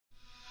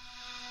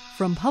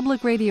From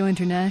Public Radio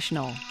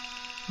International,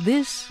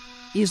 this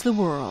is The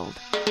World.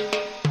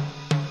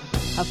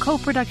 A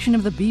co-production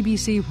of the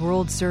BBC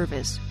World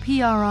Service,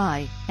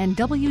 PRI, and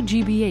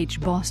WGBH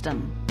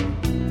Boston.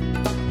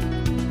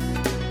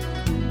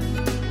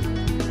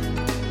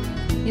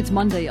 It's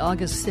Monday,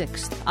 August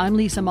 6th. I'm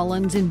Lisa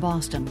Mullins in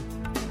Boston.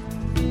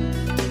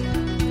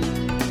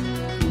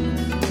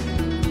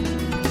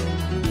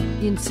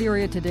 In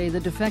Syria today, the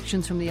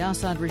defections from the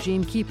Assad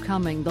regime keep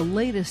coming. The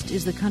latest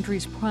is the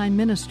country's prime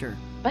minister.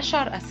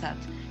 Bashar Assad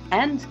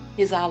and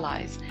his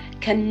allies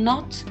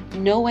cannot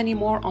know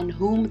anymore on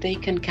whom they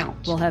can count.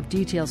 We'll have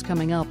details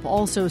coming up.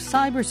 Also,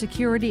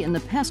 cybersecurity and the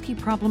pesky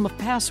problem of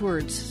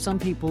passwords. Some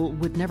people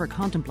would never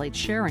contemplate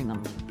sharing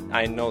them.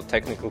 I know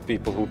technical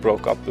people who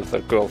broke up with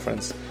their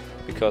girlfriends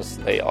because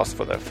they asked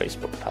for their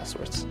Facebook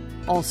passwords.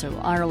 Also,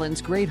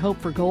 Ireland's great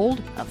hope for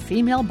gold, a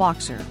female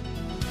boxer.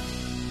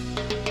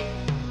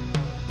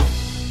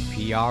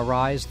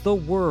 PRI's The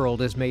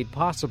World is made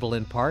possible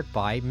in part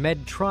by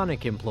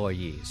Medtronic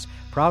employees,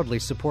 proudly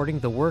supporting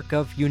the work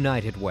of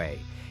United Way.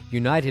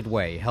 United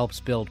Way helps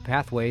build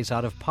pathways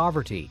out of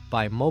poverty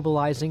by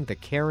mobilizing the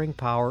caring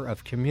power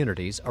of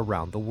communities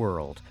around the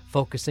world,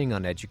 focusing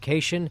on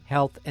education,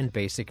 health, and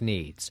basic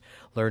needs.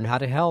 Learn how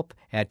to help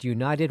at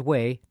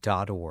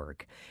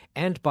unitedway.org.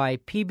 And by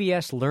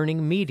PBS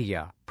Learning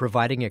Media,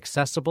 providing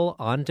accessible,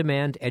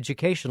 on-demand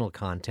educational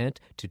content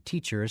to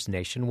teachers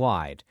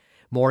nationwide.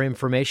 More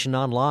information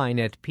online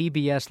at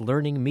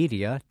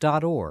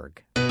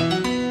pbslearningmedia.org.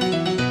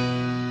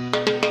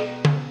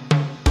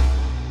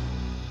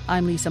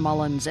 I'm Lisa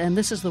Mullins, and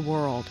this is The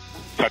World.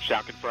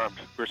 Touchdown confirmed.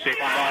 We're safe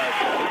on Mars.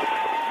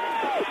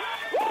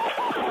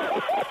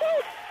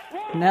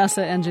 NASA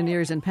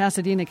engineers in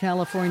Pasadena,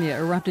 California,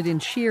 erupted in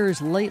cheers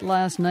late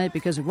last night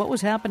because of what was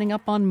happening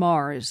up on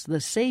Mars,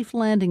 the safe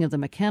landing of the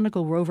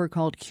mechanical rover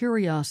called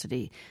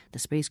Curiosity. The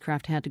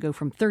spacecraft had to go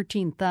from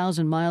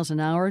 13,000 miles an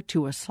hour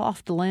to a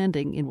soft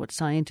landing in what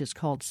scientists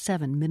called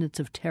 7 minutes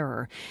of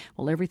terror.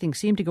 Well, everything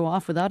seemed to go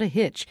off without a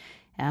hitch.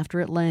 After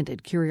it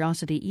landed,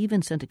 Curiosity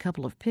even sent a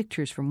couple of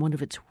pictures from one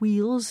of its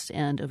wheels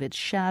and of its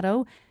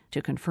shadow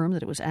to confirm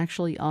that it was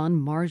actually on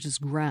Mars's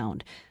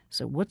ground.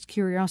 So what's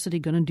Curiosity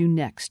going to do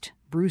next?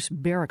 Bruce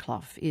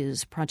Barraclough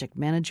is project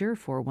manager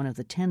for one of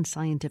the 10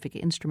 scientific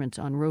instruments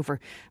on rover.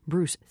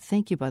 Bruce,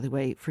 thank you, by the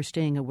way, for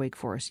staying awake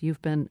for us.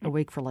 You've been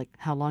awake for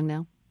how long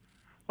now?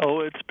 Oh,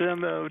 it's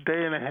been a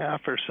day and a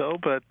half or so,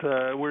 but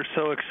we're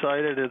so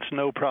excited it's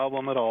no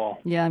problem at all.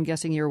 Yeah, I'm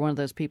guessing you're one of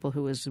those people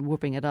who is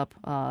whooping it up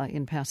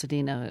in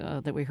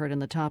Pasadena that we heard in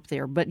the top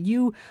there. But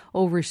you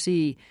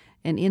oversee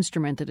an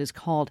instrument that is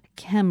called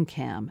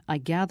ChemCam. I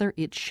gather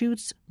it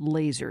shoots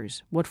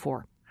lasers. What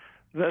for?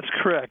 That's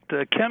correct.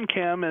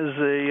 ChemCam is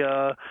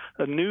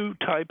a new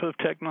type of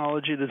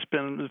technology that's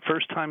been the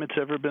first time it's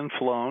ever been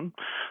flown.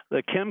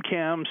 The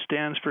ChemCam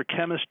stands for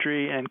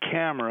chemistry and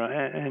camera,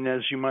 and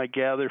as you might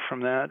gather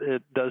from that,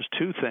 it does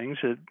two things.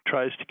 It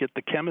tries to get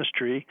the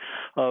chemistry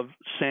of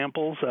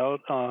samples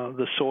out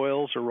the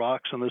soils or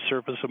rocks on the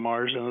surface of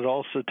Mars, and it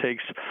also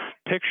takes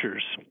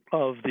pictures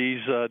of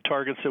these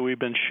targets that we've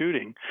been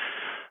shooting.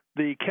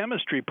 The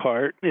chemistry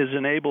part is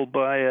enabled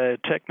by a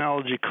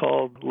technology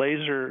called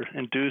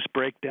laser-induced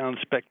breakdown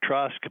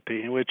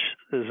spectroscopy, which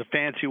is a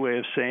fancy way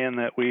of saying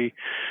that we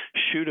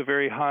shoot a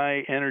very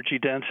high energy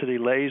density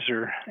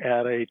laser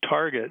at a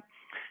target.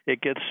 It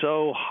gets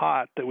so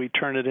hot that we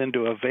turn it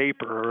into a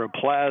vapor or a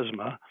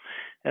plasma.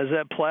 As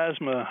that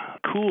plasma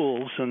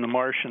cools in the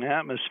Martian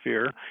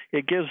atmosphere,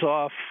 it gives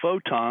off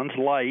photons,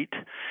 light,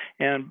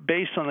 and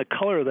based on the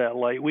color of that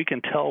light, we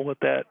can tell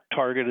what that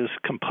target is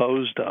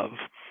composed of.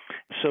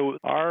 So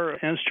our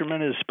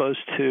instrument is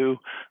supposed to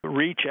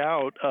reach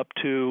out up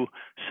to,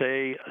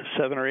 say,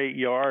 7 or 8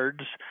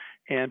 yards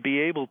and be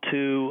able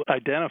to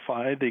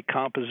identify the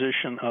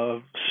composition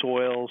of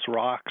soils,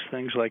 rocks,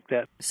 things like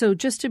that. So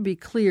just to be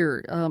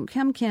clear,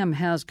 ChemCam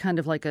has kind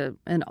of like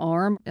an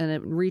arm, and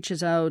it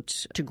reaches out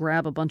to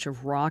grab a bunch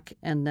of rock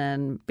and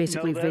then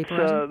basically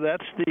vaporize it?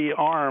 That's the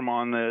arm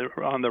on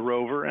the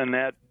rover, and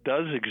that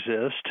does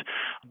exist.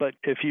 But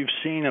if you've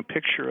seen a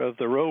picture of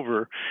the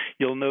rover,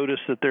 you'll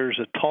notice that there's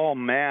a tall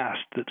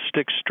mast that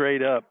sticks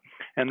straight up,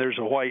 and there's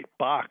a white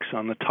box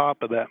on the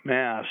top of that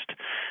mast.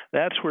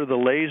 That's where the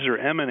laser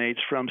emanates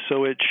from,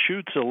 so it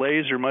shoots a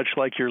laser much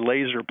like your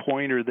laser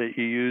pointer that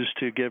you use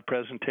to give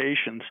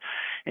presentations,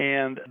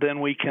 and then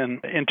we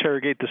can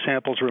interrogate the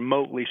samples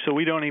remotely, so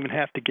we don't even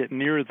have to get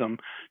near them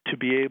to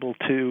be able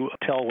to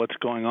tell what's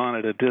going on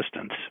at a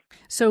distance.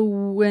 So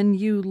when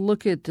you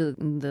look at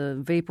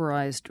the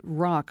vaporized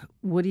rock,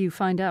 what do you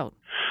find out?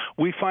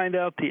 We find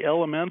out the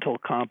elemental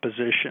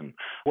composition,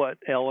 what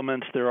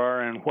elements there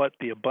are and what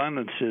the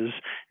abundance is,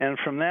 and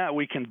from that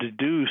we can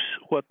deduce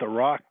what the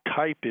rock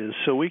type is.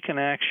 So we can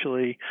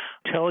actually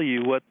tell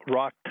you what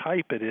rock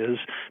type it is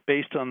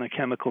based on the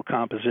chemical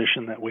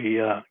composition that we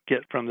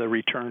get from the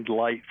returned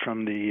light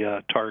from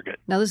the target.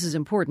 Now this is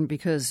important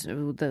because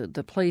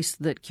the place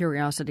that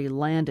Curiosity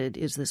landed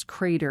is this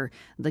crater,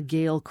 the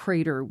Gale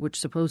crater, which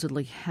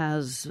supposedly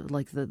has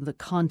like the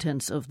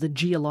contents of the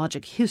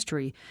geologic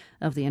history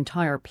of the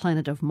entire planet.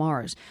 planet of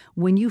Mars.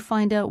 When you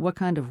find out what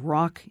kind of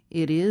rock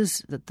it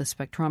is that the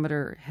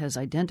spectrometer has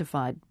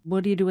identified,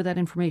 what do you do with that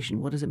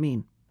information? What does it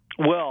mean?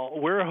 Well,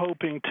 we're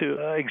hoping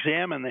to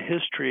examine the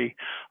history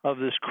of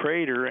this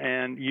crater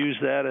and use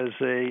that as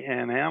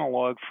an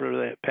analog for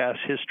the past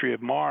history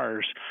of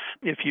Mars.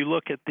 If you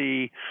look at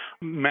the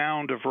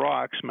mound of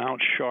rocks,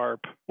 Mount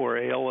Sharp, or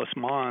Aeolus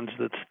Mons,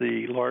 that's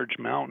the large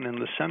mountain in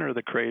the center of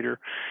the crater,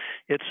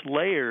 it's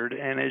layered,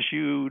 and as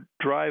you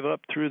drive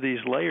up through these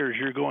layers,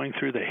 you're going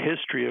through the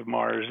history of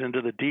Mars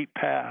into the deep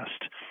past.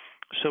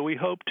 So we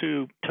hope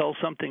to tell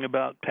something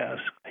about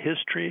past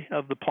history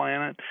of the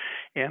planet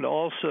and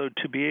also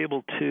to be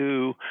able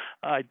to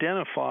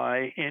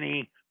identify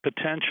any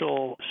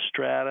potential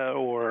strata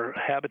or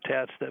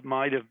habitats that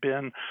might have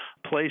been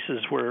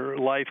places where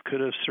life could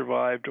have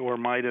survived or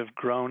might have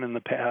grown in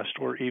the past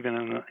or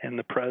even in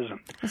the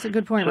present. That's a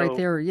good point right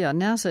there. Yeah,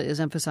 NASA is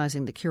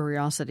emphasizing the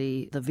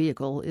Curiosity, the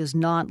vehicle, is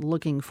not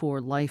looking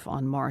for life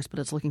on Mars, but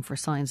it's looking for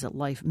signs that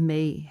life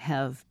may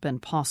have been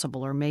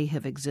possible or may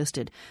have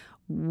existed.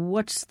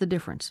 What's the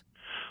difference?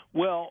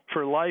 Well,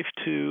 for life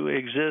to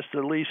exist,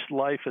 at least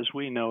life as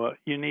we know it,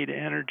 you need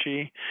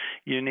energy,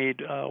 you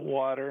need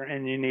water,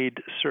 and you need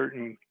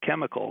certain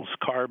chemicals,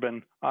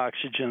 carbon,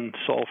 oxygen,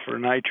 sulfur,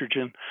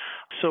 nitrogen.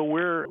 So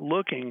we're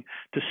looking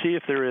to see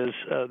if there is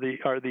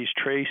are these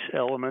trace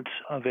elements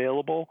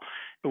available.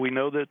 We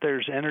know that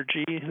there's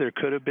energy, there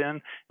could have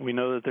been, and we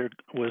know that there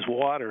was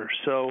water.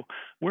 So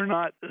we're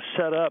not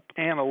set up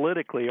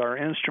analytically. Our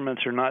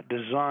instruments are not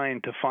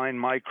designed to find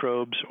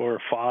microbes or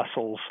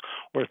fossils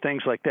or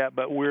things like that,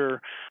 but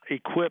we're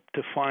equipped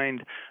to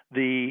find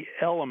the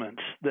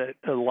elements that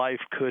a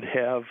life could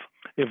have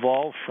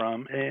evolved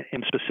from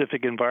in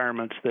specific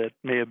environments that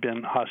may have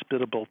been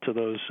hospitable to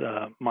those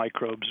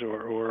microbes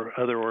or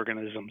other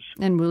organisms.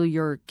 And will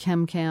your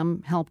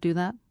ChemCam help do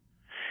that?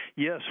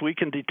 Yes, we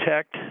can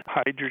detect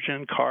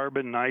hydrogen,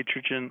 carbon,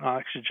 nitrogen,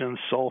 oxygen,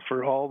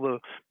 sulfur, all the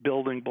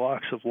building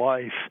blocks of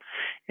life.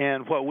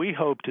 And what we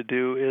hope to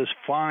do is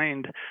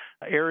find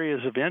areas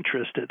of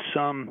interest at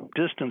some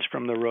distance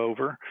from the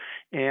rover.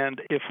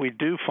 And if we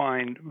do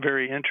find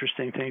very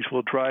interesting things,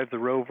 we'll drive the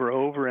rover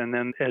over. And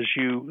then, as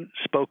you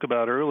spoke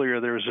about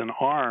earlier, there's an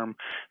arm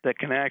that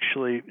can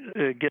actually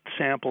get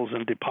samples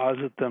and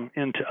deposit them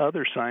into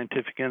other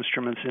scientific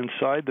instruments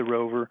inside the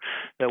rover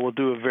that will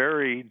do a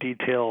very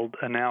detailed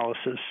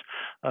analysis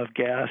of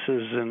gases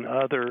and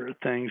other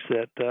things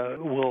that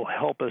will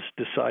help us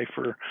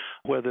decipher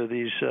whether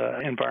these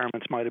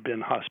environments might have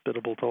been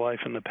hospitable to life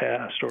in the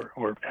past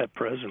or at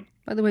present.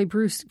 By the way,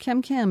 Bruce,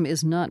 ChemCam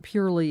is not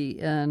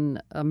purely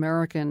an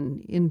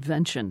American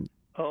invention.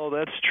 Oh,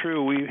 that's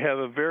true. We have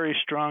a very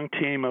strong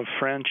team of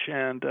French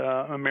and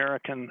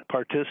American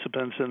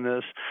participants in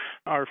this.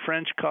 Our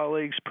French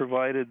colleagues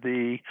provided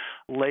the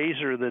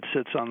laser that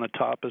sits on the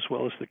top as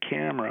well as the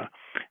camera,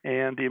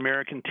 and the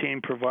American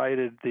team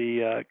provided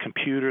the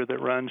computer that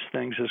runs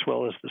things as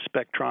well as the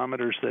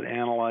spectrometers that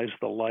analyze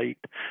the light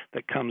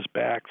that comes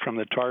back from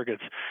the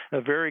targets.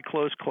 A very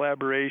close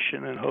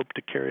collaboration, and hope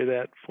to carry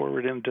that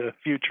forward into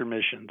future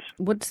missions.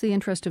 What's the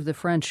interest of the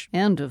French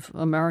and of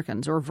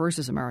Americans, or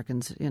versus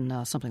Americans, in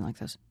something like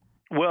this?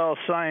 Well,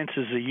 science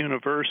is a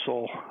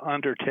universal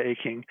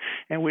undertaking,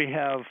 and we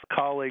have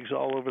colleagues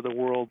all over the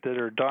world that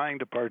are dying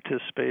to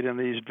participate in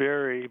these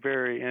very,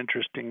 very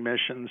interesting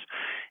missions.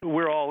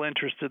 We're all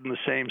interested in the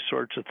same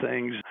sorts of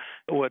things.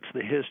 What's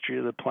the history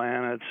of the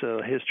planets,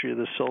 history of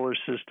the solar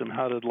system?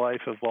 How did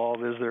life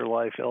evolve? Is there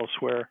life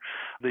elsewhere?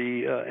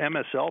 The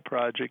MSL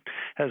project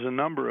has a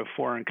number of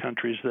foreign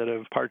countries that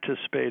have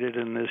participated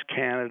in this: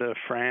 Canada,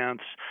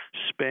 France,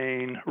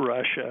 Spain,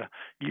 Russia,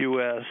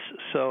 U.S.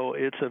 So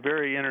it's a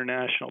very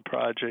international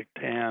project,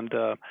 and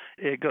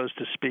it goes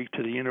to speak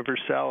to the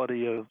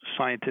universality of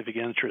scientific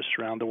interests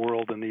around the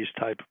world in these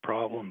type of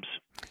problems.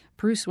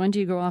 Bruce, when do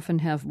you go off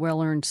and have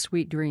well-earned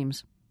sweet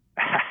dreams?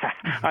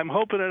 I'm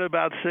hoping in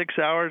about 6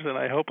 hours, and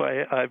I hope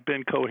I've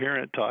been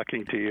coherent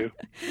talking to you.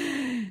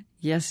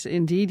 Yes,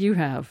 indeed you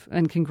have,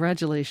 and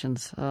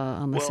congratulations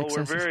on the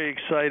successes. Well, we're very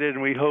excited,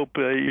 and we hope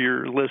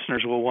your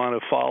listeners will want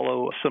to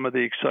follow some of the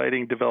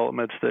exciting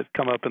developments that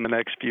come up in the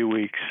next few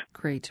weeks.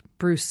 Great.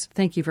 Bruce,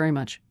 thank you very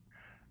much.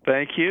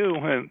 Thank you,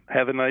 and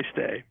have a nice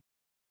day.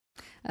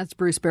 That's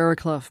Bruce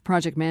Barraclough,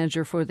 project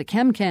manager for the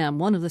ChemCam,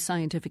 one of the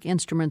scientific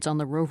instruments on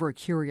the rover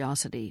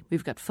Curiosity.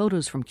 We've got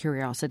photos from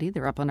Curiosity.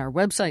 They're up on our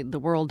website,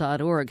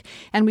 theworld.org.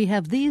 And we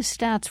have these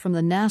stats from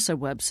the NASA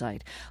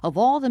website. Of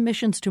all the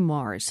missions to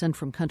Mars sent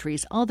from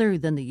countries other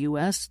than the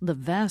U.S., the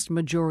vast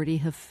majority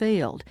have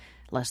failed.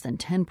 Less than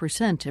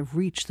 10% have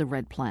reached the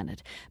red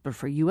planet. But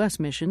for U.S.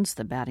 missions,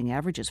 the batting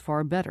average is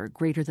far better,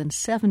 greater than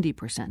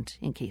 70%,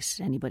 in case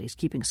anybody's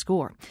keeping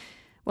score.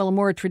 Well, a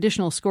more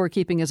traditional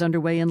scorekeeping is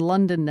underway in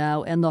London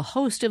now, and the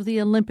host of the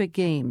Olympic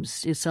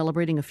Games is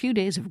celebrating a few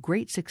days of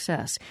great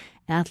success.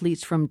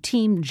 Athletes from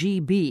Team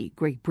GB,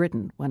 Great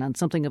Britain, went on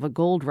something of a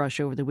gold rush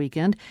over the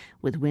weekend,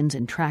 with wins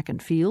in track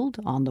and field,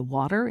 on the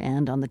water,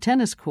 and on the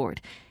tennis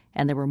court.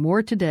 And there were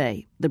more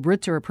today. The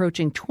Brits are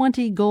approaching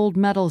 20 gold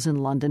medals in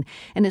London,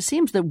 and it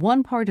seems that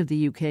one part of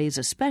the UK is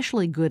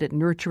especially good at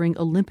nurturing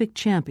Olympic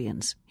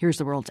champions. Here's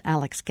the world's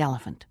Alex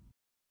Gallifant.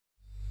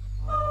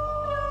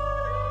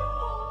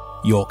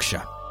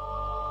 Yorkshire.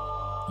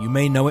 You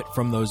may know it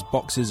from those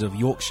boxes of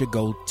Yorkshire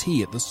Gold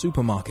tea at the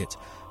supermarket,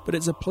 but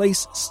it's a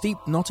place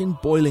steeped not in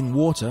boiling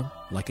water,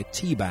 like a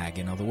tea bag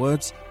in other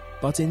words,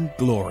 but in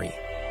glory.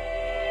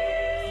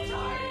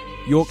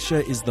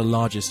 Yorkshire is the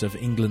largest of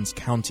England's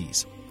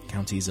counties.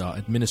 Counties are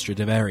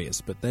administrative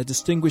areas, but they're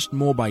distinguished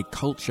more by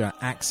culture,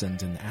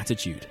 accent and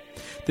attitude.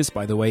 This,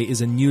 by the way,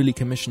 is a newly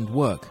commissioned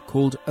work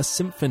called A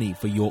Symphony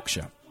for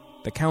Yorkshire.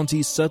 The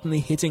county's certainly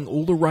hitting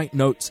all the right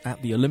notes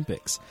at the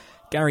Olympics.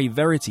 Gary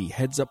Verity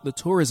heads up the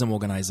tourism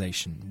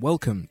organisation.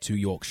 Welcome to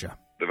Yorkshire.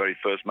 The very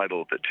first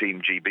medal that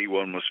Team GB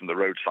won was from the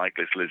road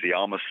cyclist Lizzie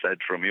Armistead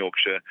from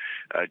Yorkshire,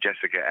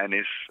 Jessica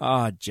Ennis.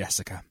 Ah,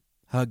 Jessica.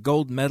 Her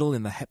gold medal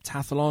in the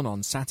heptathlon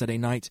on Saturday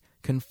night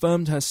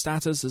confirmed her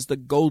status as the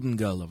Golden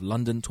Girl of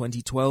London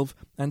 2012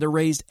 and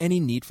erased any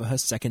need for her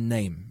second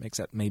name,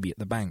 except maybe at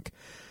the bank.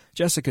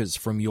 Jessica's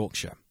from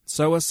Yorkshire.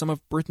 So are some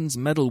of Britain's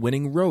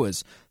medal-winning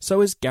rowers.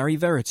 So is Gary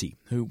Verity,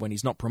 who, when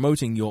he's not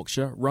promoting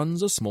Yorkshire,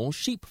 runs a small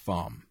sheep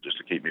farm. Just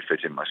to keep me fit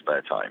in my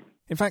spare time.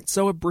 In fact,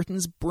 so are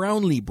Britain's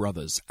Brownlee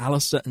brothers,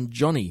 Alistair and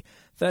Johnny.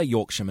 They're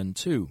Yorkshiremen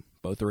too.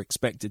 Both are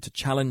expected to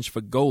challenge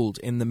for gold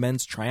in the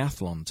men's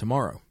triathlon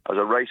tomorrow. As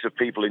a race of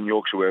people in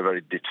Yorkshire, we're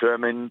very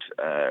determined,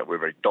 we're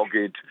very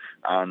dogged,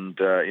 and,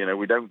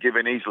 we don't give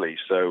in easily.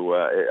 So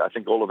I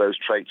think all of those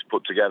traits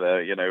put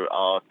together,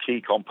 are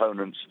key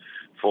components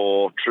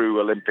for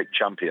true Olympic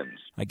champions.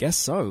 I guess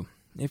so.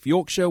 If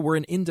Yorkshire were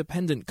an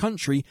independent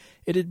country,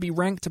 it'd be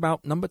ranked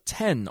about number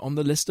 10 on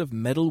the list of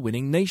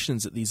medal-winning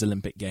nations at these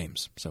Olympic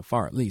Games, so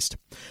far at least.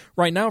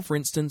 Right now, for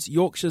instance,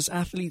 Yorkshire's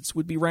athletes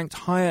would be ranked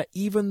higher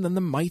even than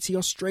the mighty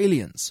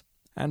Australians.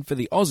 And for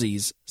the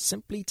Aussies,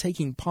 simply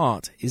taking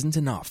part isn't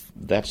enough.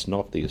 That's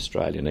not the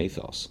Australian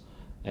ethos,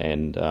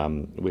 and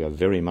we are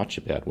very much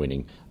about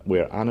winning.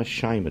 We're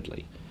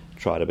unashamedly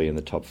try to be in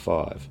the top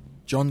 5.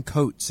 John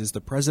Coates is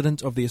the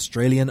president of the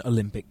Australian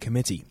Olympic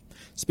Committee.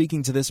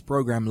 Speaking to this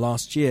programme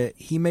last year,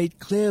 he made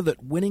clear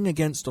that winning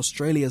against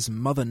Australia's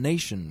mother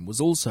nation was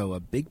also a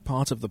big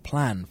part of the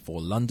plan for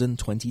London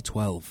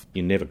 2012.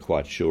 You're never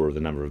quite sure of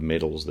the number of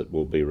medals that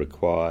will be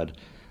required.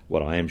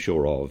 What I am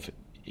sure of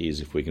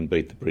is if we can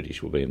beat the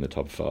British, we'll be in the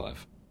top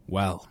 5.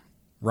 Well,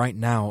 right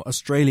now,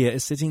 Australia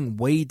is sitting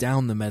way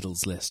down the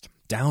medals list,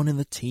 down in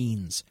the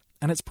teens.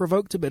 And it's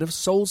provoked a bit of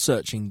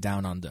soul-searching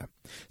down under.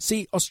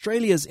 See,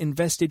 Australia's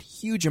invested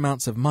huge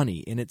amounts of money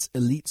in its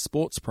elite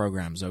sports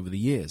programs over the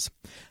years.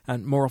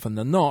 And more often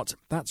than not,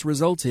 that's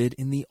resulted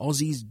in the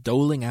Aussies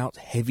doling out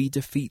heavy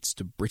defeats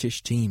to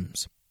British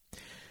teams.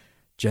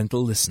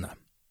 Gentle listener,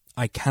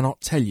 I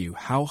cannot tell you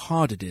how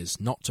hard it is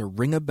not to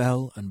ring a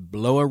bell and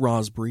blow a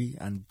raspberry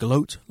and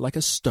gloat like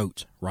a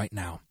stoat right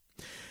now.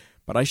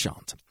 But I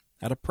shan't.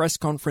 At a press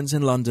conference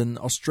in London,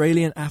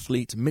 Australian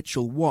athlete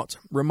Mitchell Watt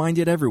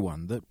reminded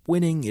everyone that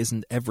winning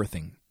isn't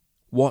everything.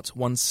 Watt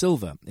won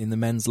silver in the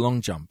men's long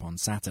jump on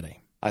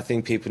Saturday. I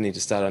think people need to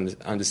start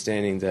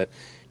understanding that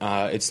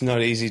it's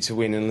not easy to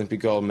win an Olympic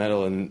gold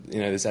medal, and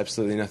there's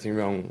absolutely nothing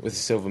wrong with a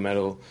silver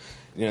medal.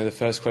 The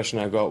first question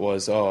I got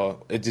was, a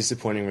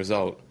disappointing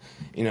result.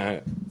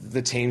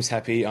 The team's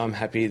happy, I'm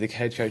happy, the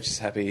head coach is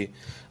happy.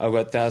 I've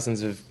got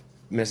thousands of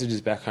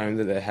messages back home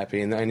that they're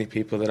happy, and the only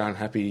people that aren't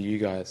happy are you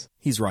guys.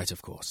 He's right,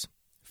 of course.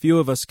 Few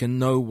of us can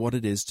know what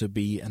it is to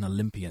be an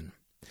Olympian.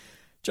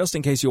 Just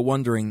in case you're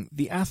wondering,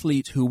 the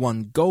athlete who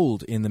won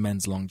gold in the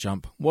men's long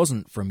jump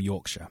wasn't from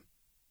Yorkshire.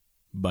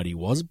 But he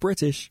was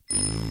British.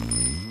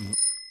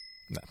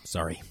 No,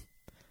 sorry.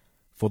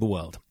 For the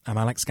World, I'm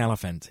Alex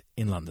Gallifant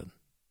in London.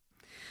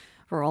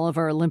 For all of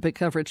our Olympic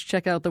coverage,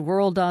 check out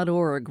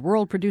theworld.org.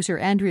 World producer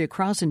Andrea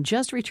Crossan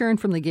just returned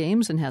from the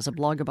Games and has a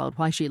blog about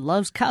why she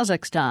loves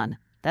Kazakhstan.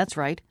 That's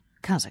right,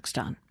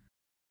 Kazakhstan.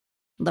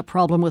 The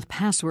problem with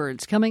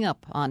passwords coming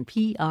up on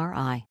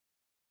PRI.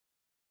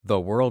 The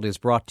World is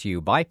brought to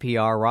you by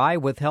PRI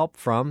with help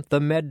from the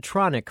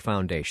Medtronic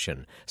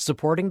Foundation,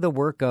 supporting the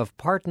work of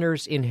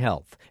Partners in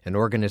Health, an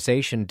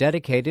organization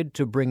dedicated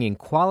to bringing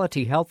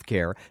quality health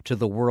care to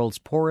the world's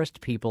poorest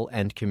people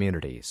and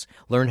communities.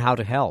 Learn how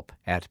to help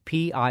at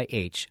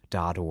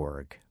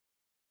PIH.org.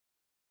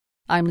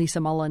 I'm Lisa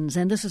Mullins,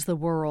 and this is The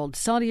World.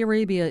 Saudi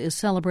Arabia is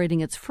celebrating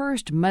its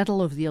first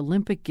medal of the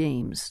Olympic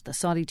Games. The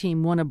Saudi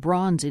team won a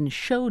bronze in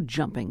show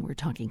jumping. We're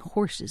talking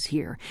horses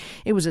here.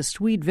 It was a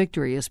sweet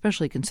victory,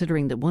 especially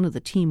considering that one of the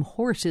team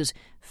horses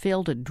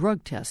failed a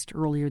drug test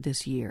earlier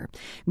this year.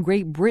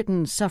 Great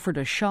Britain suffered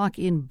a shock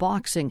in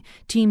boxing.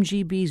 Team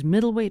GB's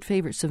middleweight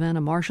favorite Savannah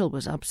Marshall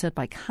was upset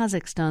by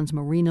Kazakhstan's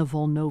Marina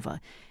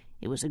Volnova.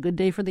 It was a good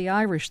day for the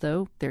Irish,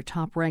 though. Their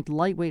top-ranked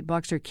lightweight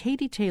boxer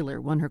Katie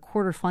Taylor won her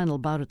quarter-final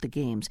bout at the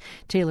Games.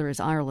 Taylor is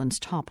Ireland's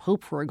top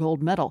hope for a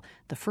gold medal,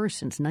 the first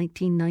since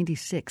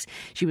 1996.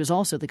 She was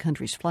also the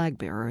country's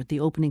flag-bearer at the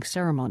opening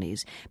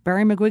ceremonies.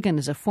 Barry McGuigan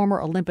is a former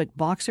Olympic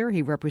boxer.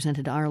 He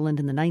represented Ireland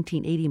in the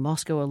 1980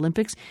 Moscow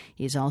Olympics.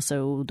 He's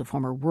also the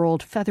former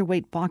world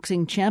featherweight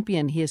boxing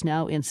champion. He is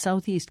now in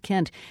southeast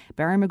Kent.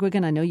 Barry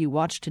McGuigan, I know you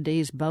watched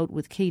today's bout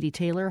with Katie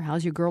Taylor.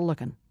 How's your girl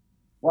looking?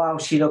 Wow,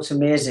 she looks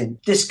amazing.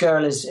 This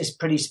girl is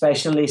pretty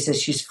special, Lisa.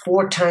 She's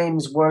 4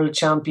 times world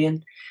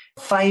champion,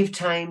 5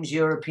 times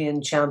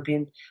European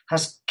champion,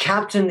 has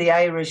captained the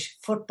Irish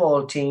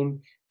football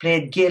team,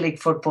 played Gaelic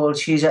football.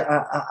 She's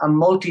a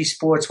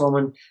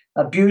multi-sportswoman,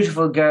 a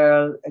beautiful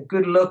girl, a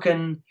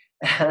good-looking,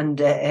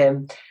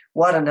 and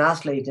what an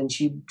athlete. And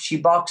she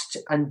boxed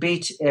and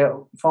beat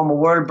former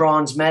world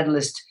bronze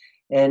medalist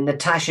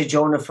Natasha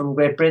Jonah from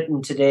Great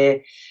Britain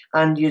today.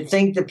 And you'd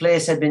think the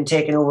place had been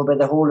taken over by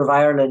the whole of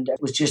Ireland.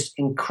 It was just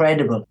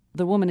incredible.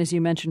 The woman, as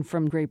you mentioned,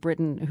 from Great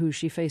Britain, who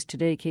Katie faced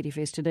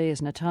today,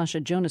 is Natasha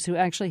Jonas, who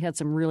actually had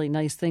some really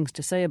nice things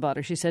to say about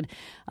her. She said,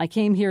 "I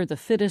came here the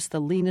fittest,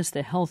 the leanest,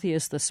 the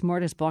healthiest, the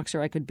smartest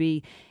boxer I could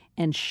be.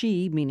 And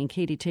she," meaning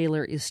Katie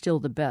Taylor, "is still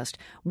the best."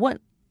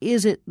 What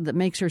is it that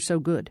makes her so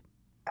good?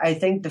 I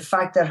think the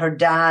fact that her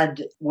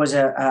dad was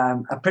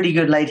a pretty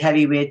good light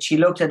heavyweight. She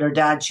looked at her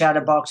dad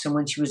shadow boxing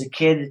when she was a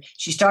kid.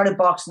 She started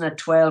boxing at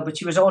 12, but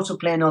she was also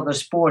playing other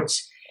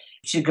sports.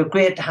 She's got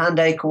great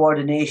hand-eye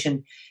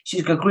coordination.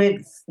 She's got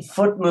great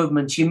foot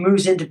movement. She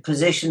moves into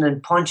position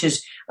and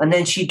punches, and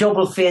then she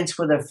double feints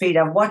with her feet.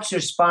 I've watched her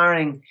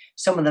sparring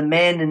some of the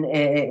men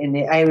in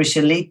the Irish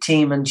elite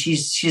team, and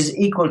she's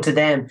equal to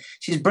them.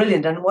 She's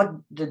brilliant. And what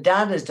the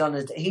dad has done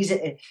is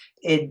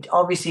it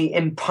obviously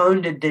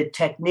impounded the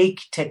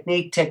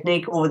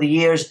technique over the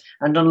years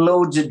and done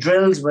loads of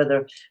drills with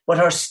her. But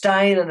her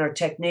style and her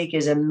technique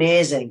is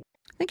amazing.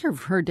 I think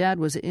her dad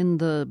was in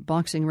the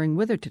boxing ring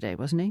with her today,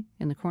 wasn't he?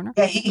 In the corner?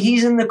 Yeah,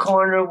 he's in the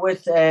corner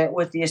with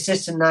the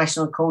assistant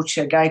national coach,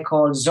 a guy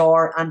called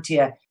Zor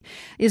Antia.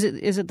 Is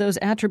it those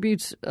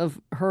attributes of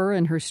her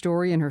and her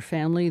story and her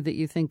family that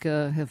you think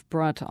have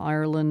brought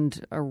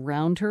Ireland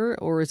around her,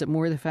 or is it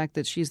more the fact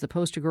that she's the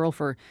poster girl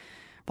for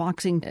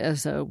boxing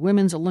as a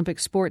women's Olympic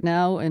sport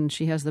now, and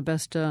she has the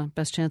best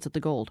chance at the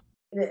gold?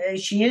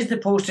 She is the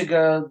poster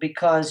girl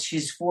because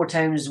she's 4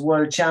 times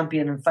world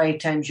champion and 5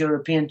 times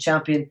European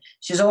champion.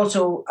 She's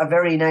also a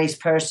very nice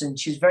person.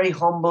 She's very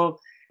humble,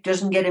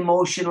 doesn't get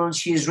emotional.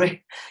 She's,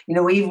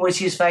 even when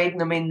she's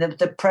fighting, I mean,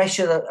 the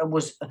pressure that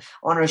was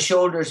on her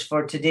shoulders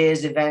for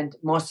today's event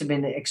must have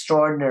been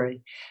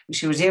extraordinary.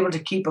 She was able to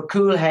keep a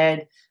cool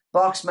head,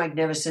 box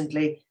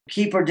magnificently,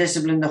 keep her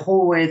discipline the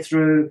whole way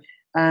through.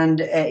 And,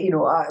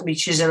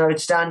 she's an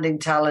outstanding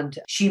talent.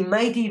 She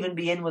might even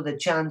be in with a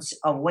chance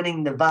of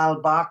winning the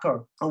Val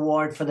Barker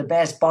Award for the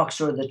best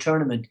boxer of the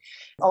tournament.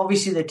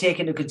 Obviously, they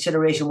take into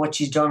consideration what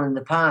she's done in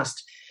the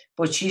past.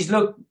 But she's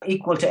looked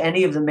equal to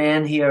any of the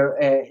men here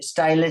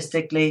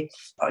stylistically.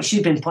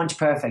 She's been punch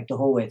perfect the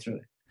whole way through.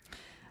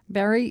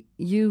 Barry,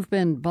 you've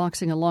been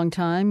boxing a long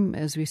time.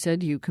 As we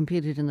said, you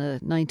competed in the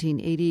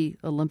 1980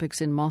 Olympics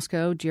in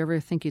Moscow. Do you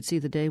ever think you'd see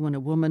the day when a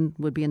woman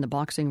would be in the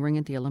boxing ring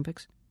at the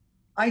Olympics?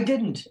 I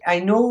didn't. I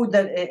know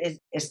that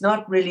it's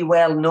not really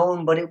well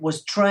known, but it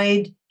was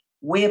tried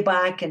way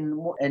back in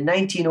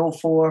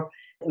 1904.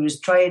 It was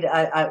tried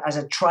as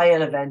a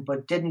trial event,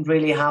 but didn't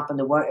really happen.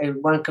 It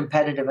weren't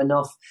competitive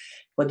enough.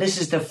 But this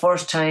is the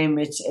first time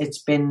it's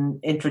been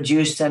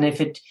introduced, and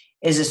if it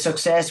is a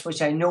success,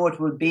 which I know it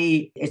will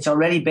be, it's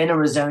already been a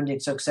resounding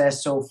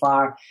success so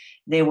far.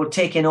 They will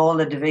take in all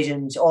the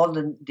divisions, all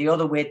the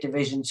other weight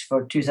divisions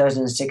for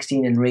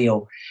 2016 in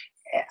Rio.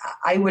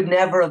 I would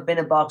never have been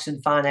a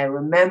boxing fan. I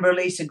remember,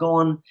 Lisa,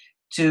 going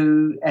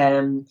to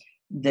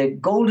the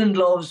Golden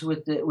Gloves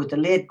with the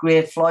late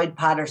great Floyd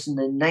Patterson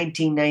in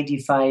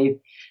 1995,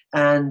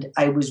 and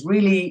I was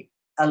really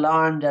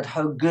alarmed at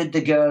how good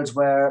the girls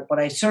were. But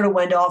I sort of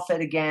went off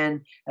it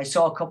again. I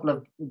saw a couple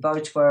of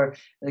bouts where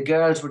the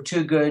girls were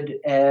too good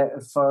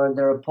for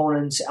their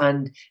opponents,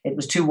 and it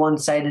was too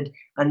one-sided.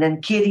 And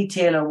then Katie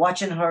Taylor,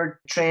 watching her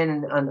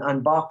train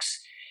and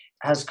box,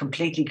 has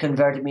completely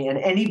converted me. And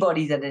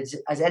anybody that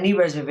has any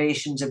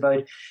reservations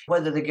about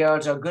whether the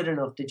girls are good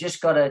enough, they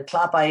just got to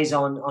clap eyes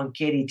on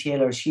Katie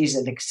Taylor. She's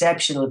an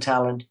exceptional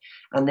talent,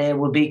 and they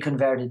will be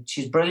converted.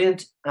 She's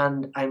brilliant,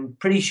 and I'm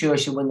pretty sure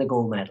she'll win the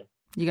gold medal.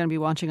 You going to be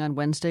watching on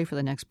Wednesday for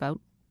the next bout?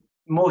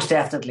 Most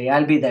definitely.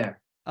 I'll be there.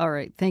 All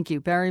right. Thank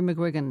you. Barry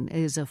McGuigan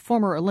is a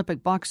former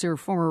Olympic boxer,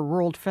 former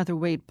world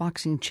featherweight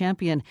boxing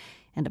champion,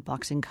 and a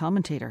boxing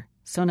commentator.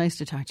 So nice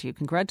to talk to you.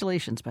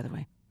 Congratulations, by the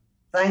way.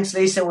 Thanks,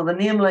 Lisa. With a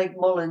name like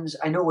Mullins,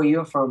 I know where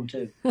you're from,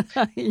 too.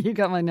 You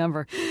got my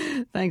number.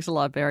 Thanks a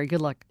lot, Barry.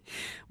 Good luck.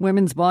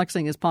 Women's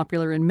boxing is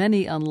popular in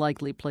many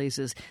unlikely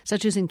places,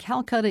 such as in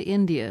Calcutta,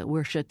 India,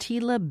 where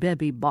Shatila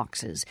Bebi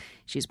boxes.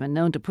 She's been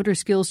known to put her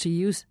skills to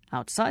use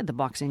outside the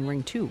boxing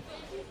ring, too.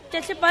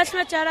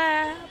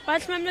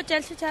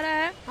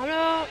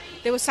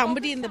 There was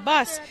somebody in the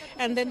bus,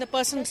 and then the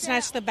person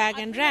snatched the bag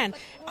and ran.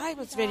 I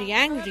was very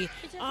angry.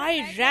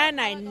 I ran,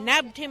 I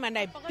nabbed him, and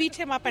I beat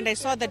him up, and I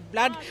saw that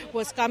blood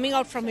was coming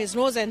out from his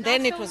nose, and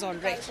then it was all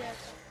right.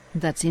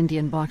 That's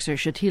Indian boxer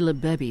Shatila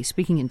Bebi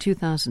speaking in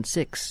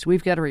 2006.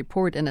 We've got a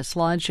report and a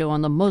slideshow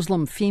on the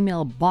Muslim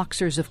female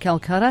boxers of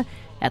Calcutta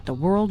at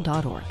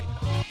theworld.org.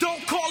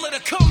 Don't call it a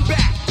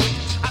comeback.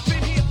 I've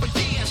been here for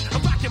years.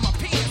 I'm rocking my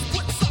pants,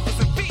 putting suckers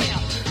in fear,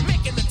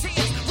 making the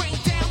tears rain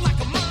down like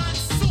a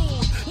monsoon.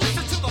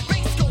 Listen to the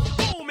bass go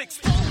boom,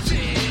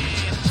 explosion.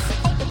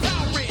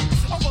 Overpowering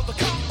over the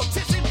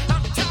competition.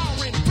 I'm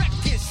towering,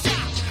 wrecking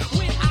shop.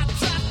 When I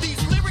drop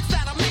these lyrics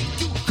that'll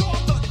make you call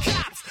the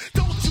cops.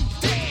 Don't you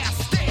dare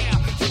stare.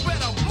 You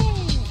better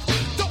move.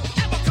 Don't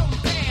ever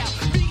compare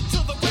me to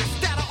the rest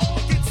that'll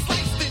all get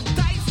sliced and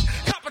diced.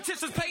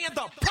 Competition's paying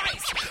the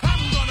price.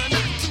 I'm gonna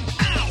knock you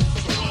out.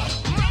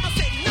 Mama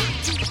say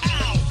knock you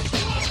out.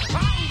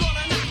 I'm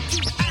gonna knock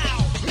you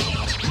out.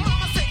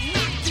 Mama say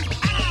knock you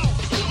out.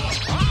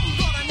 I'm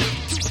gonna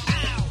knock you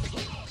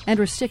out. And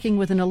we're sticking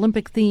with an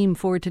Olympic theme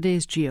for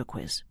today's Geo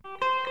Quiz.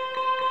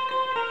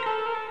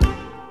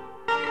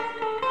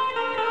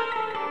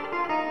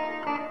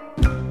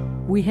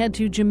 We head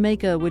to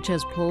Jamaica, which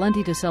has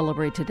plenty to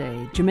celebrate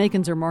today.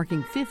 Jamaicans are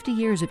marking 50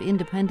 years of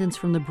independence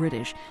from the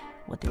British.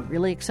 What they're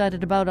really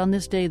excited about on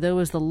this day, though,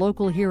 is the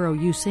local hero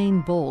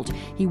Usain Bolt.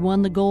 He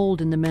won the gold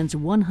in the men's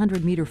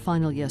 100-meter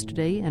final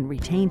yesterday and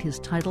retained his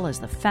title as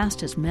the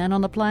fastest man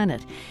on the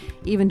planet.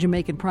 Even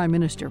Jamaican Prime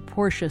Minister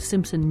Portia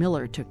Simpson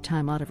Miller took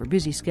time out of her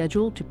busy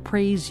schedule to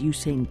praise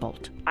Usain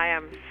Bolt. I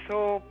am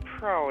so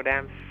proud.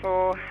 I'm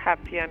so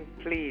happy and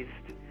pleased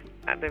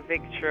at the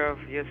victory of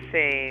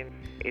Usain.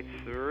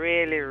 It's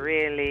really,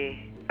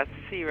 really a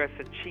serious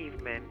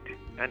achievement,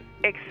 an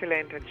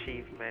excellent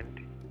achievement.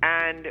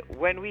 And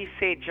when we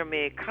say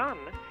Jamaican,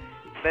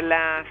 the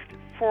last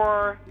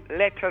 4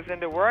 letters in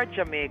the word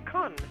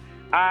Jamaican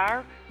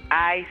are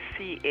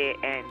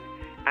I-C-A-N.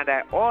 And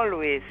I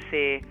always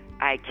say,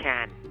 I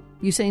can.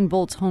 Usain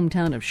Bolt's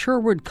hometown of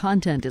Sherwood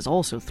Content is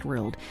also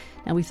thrilled.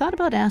 Now, we thought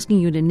about asking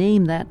you to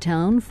name that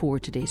town for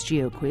today's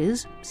Geo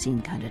Quiz.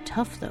 Seemed kind of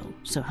tough, though.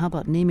 So how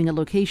about naming a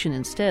location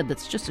instead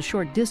that's just a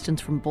short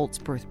distance from Bolt's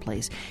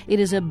birthplace? It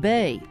is a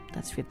bay.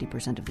 That's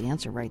 50% of the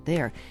answer right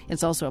there.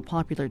 It's also a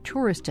popular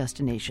tourist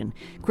destination.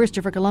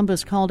 Christopher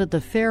Columbus called it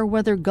the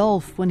Fairweather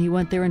Gulf when he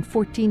went there in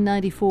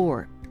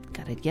 1494.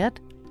 Got it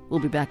yet? We'll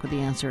be back with the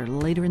answer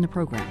later in the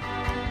program.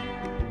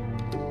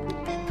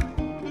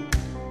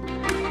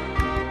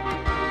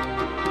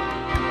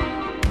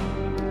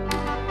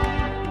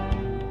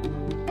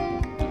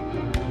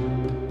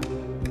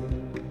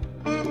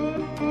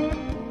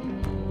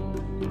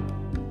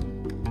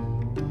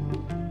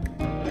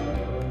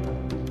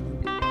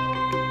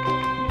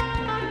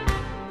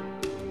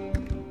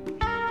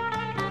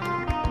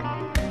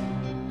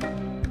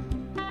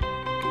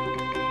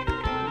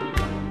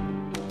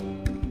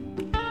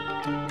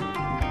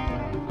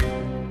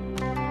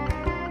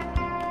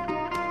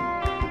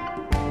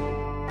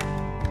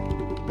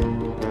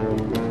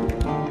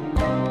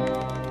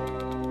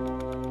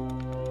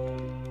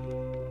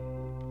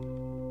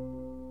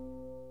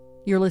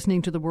 You're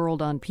listening to The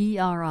World on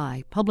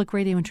PRI, Public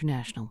Radio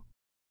International.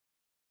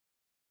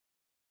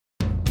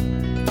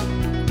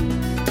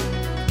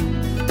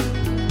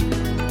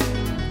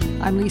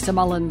 I'm Lisa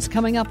Mullins.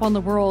 Coming up on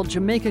The World,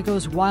 Jamaica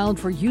goes wild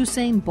for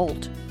Usain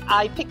Bolt.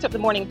 I picked up the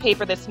morning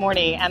paper this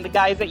morning, and the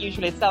guys that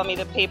usually sell me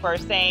the paper are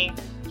saying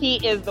he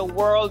is the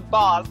world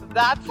boss.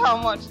 That's how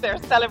much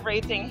they're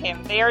celebrating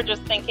him. They are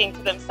just thinking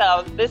to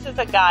themselves, this is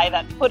a guy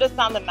that put us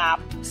on the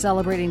map.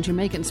 Celebrating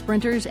Jamaican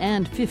sprinters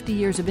and 50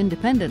 years of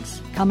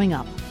independence coming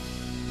up.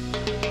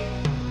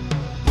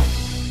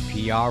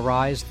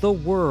 PRI's The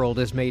World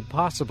is made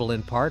possible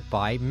in part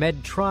by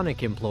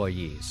Medtronic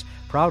employees,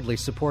 proudly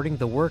supporting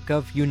the work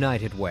of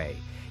United Way.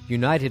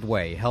 United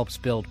Way helps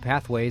build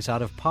pathways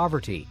out of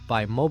poverty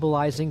by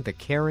mobilizing the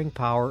caring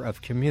power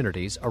of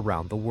communities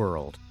around the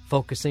world,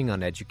 focusing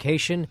on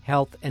education,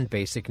 health, and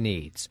basic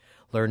needs.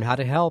 Learn how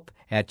to help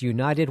at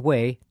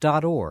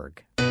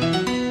unitedway.org.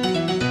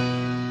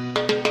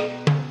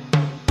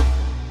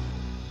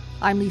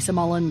 I'm Lisa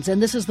Mullins, and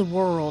this is The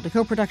World, a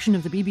co-production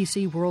of the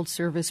BBC World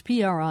Service,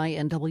 PRI,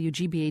 and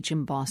WGBH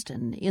in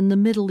Boston. In the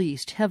Middle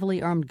East,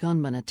 heavily armed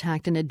gunmen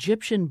attacked an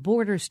Egyptian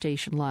border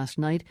station last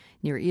night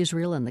near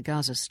Israel and the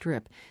Gaza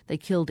Strip. They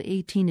killed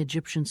 18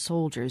 Egyptian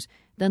soldiers.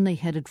 Then they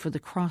headed for the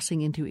crossing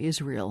into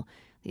Israel.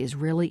 The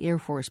Israeli Air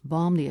Force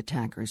bombed the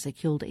attackers. They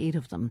killed 8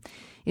 of them.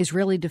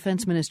 Israeli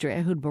Defense Minister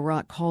Ehud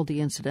Barak called the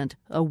incident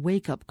a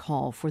wake-up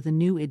call for the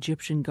new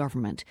Egyptian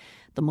government.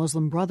 The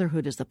Muslim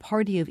Brotherhood is the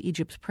party of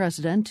Egypt's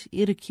president.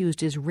 It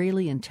accused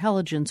Israeli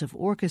intelligence of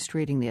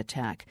orchestrating the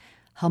attack.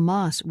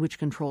 Hamas, which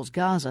controls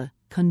Gaza,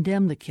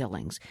 condemned the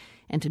killings.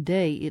 And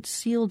today it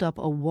sealed up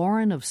a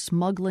warren of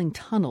smuggling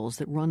tunnels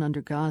that run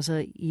under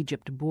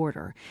Gaza-Egypt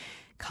border.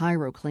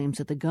 Cairo claims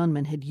that the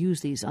gunmen had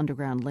used these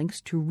underground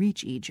links to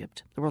reach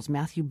Egypt. The world's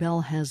Matthew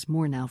Bell has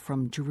more now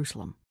from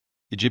Jerusalem.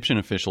 Egyptian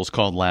officials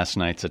called last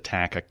night's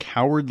attack a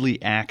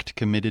cowardly act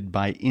committed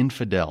by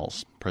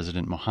infidels.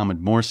 President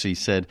Mohamed Morsi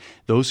said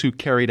those who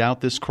carried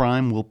out this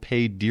crime will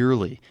pay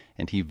dearly,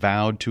 and he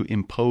vowed to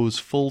impose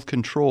full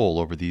control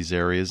over these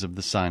areas of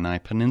the Sinai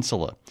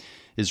Peninsula.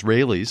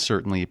 Israelis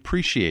certainly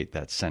appreciate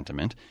that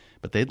sentiment,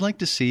 but they'd like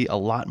to see a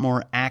lot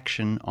more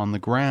action on the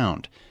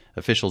ground.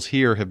 Officials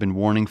here have been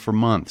warning for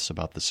months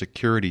about the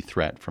security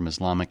threat from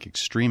Islamic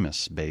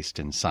extremists based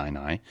in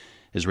Sinai.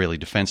 Israeli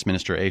Defense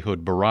Minister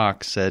Ehud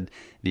Barak said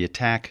the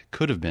attack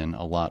could have been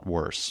a lot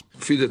worse.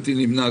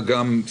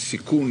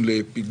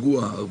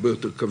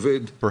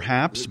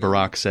 Perhaps,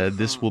 Barak said,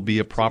 this will be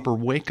a proper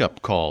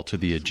wake-up call to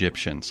the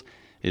Egyptians.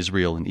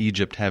 Israel and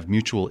Egypt have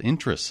mutual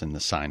interests in the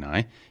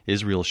Sinai.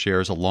 Israel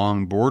shares a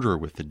long border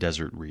with the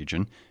desert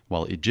region,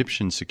 while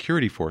Egyptian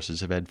security forces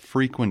have had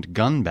frequent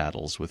gun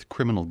battles with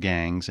criminal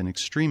gangs and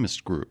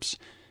extremist groups.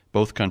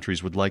 Both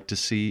countries would like to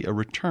see a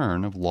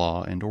return of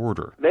law and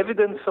order. The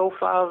evidence so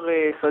far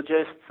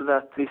suggests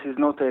that this is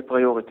not a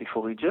priority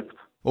for Egypt.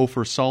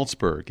 Ofer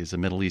Salzberg is a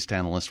Middle East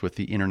analyst with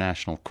the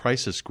International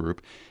Crisis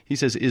Group. He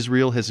says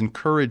Israel has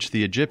encouraged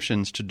the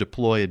Egyptians to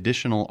deploy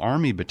additional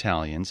army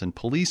battalions and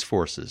police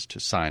forces to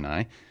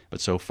Sinai,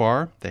 but so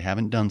far they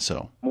haven't done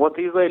so. What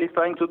Israel is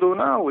trying to do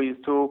now is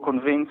to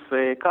convince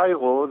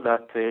Cairo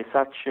that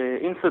such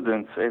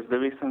incidents as the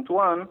recent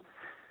one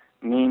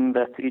mean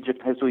that Egypt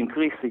has to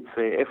increase its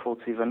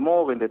efforts even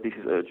more and that this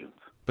is urgent.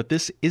 But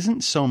this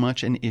isn't so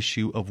much an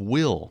issue of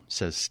will,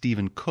 says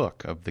Stephen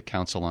Cook of the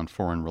Council on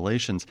Foreign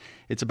Relations.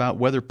 It's about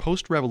whether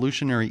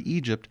post-revolutionary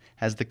Egypt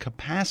has the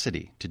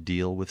capacity to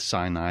deal with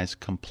Sinai's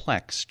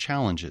complex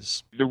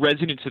challenges. The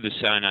residents of the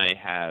Sinai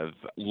have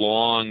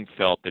long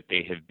felt that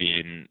they have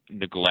been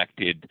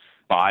neglected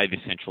by the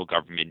central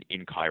government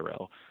in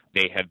Cairo.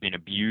 They have been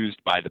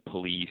abused by the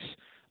police.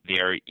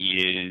 There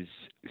is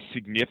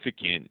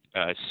significant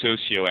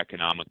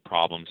socioeconomic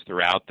problems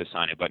throughout the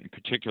Sinai, but in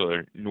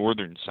particular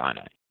northern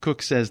Sinai.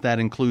 Cook says that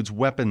includes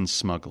weapons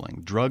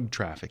smuggling, drug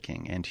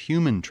trafficking, and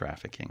human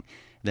trafficking.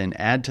 Then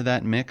add to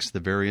that mix the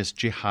various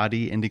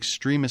jihadi and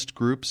extremist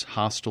groups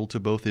hostile to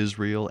both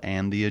Israel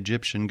and the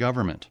Egyptian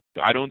government.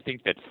 I don't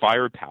think that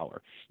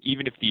firepower,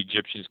 even if the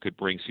Egyptians could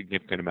bring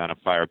significant amount of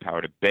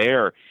firepower to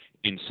bear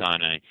in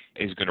Sinai,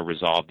 is going to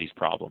resolve these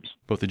problems.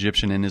 Both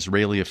Egyptian and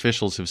Israeli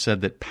officials have said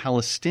that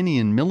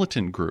Palestinian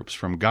militant groups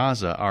from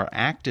Gaza are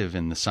active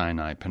in the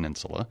Sinai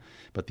Peninsula,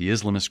 but the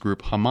Islamist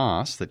group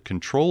Hamas that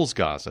controls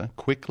Gaza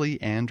quickly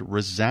and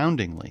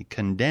resoundingly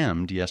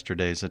condemned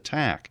yesterday's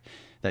attack.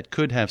 That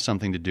could have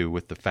something to do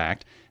with the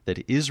fact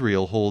that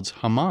Israel holds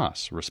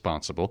Hamas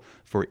responsible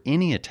for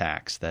any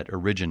attacks that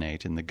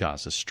originate in the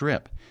Gaza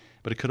Strip.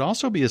 But it could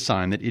also be a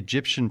sign that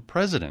Egyptian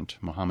President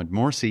Mohamed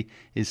Morsi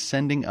is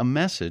sending a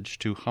message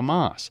to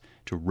Hamas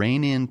to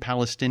rein in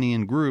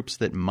Palestinian groups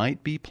that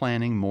might be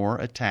planning more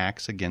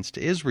attacks against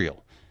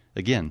Israel.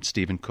 Again,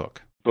 Stephen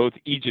Cook. Both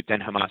Egypt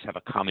and Hamas have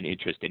a common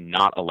interest in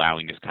not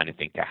allowing this kind of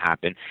thing to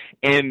happen,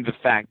 and the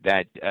fact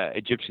that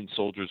Egyptian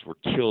soldiers were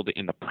killed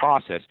in the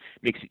process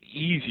makes it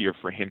easier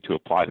for him to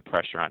apply the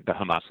pressure on the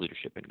Hamas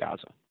leadership in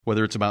Gaza.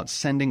 Whether it's about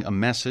sending a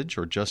message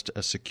or just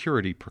a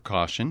security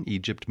precaution,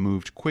 Egypt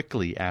moved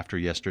quickly after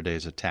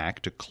yesterday's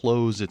attack to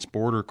close its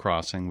border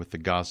crossing with the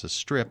Gaza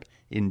Strip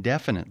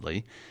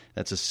indefinitely.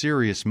 That's a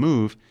serious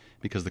move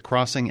because the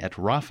crossing at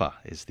Rafah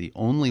is the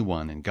only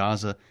one in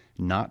Gaza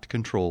not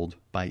controlled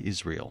by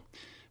Israel.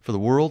 For The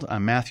World,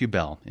 I'm Matthew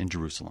Bell in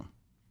Jerusalem.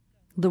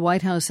 The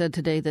White House said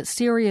today that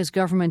Syria's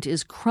government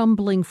is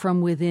crumbling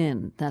from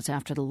within. That's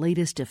after the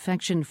latest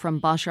defection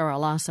from Bashar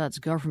al-Assad's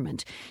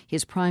government.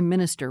 His prime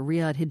minister,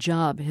 Riyad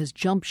Hijab, has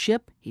jumped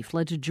ship. He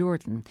fled to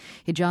Jordan.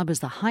 Hijab is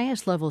the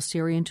highest-level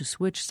Syrian to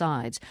switch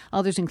sides.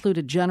 Others include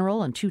a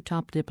general and 2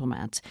 top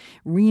diplomats.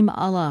 Reem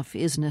Alaf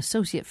is an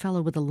associate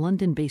fellow with the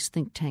London-based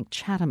think tank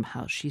Chatham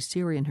House. She's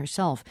Syrian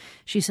herself.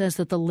 She says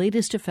that the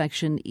latest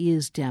defection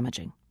is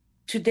damaging.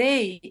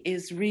 Today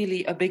is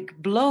really a big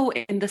blow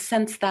in the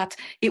sense that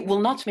it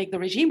will not make the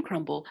regime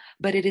crumble,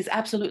 but it is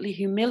absolutely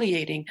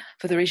humiliating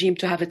for the regime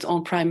to have its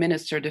own prime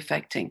minister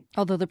defecting.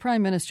 Although the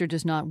prime minister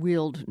does not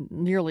wield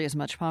nearly as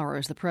much power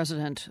as the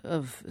president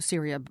of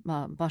Syria,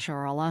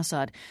 Bashar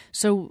al-Assad.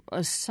 So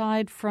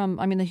aside from,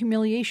 the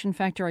humiliation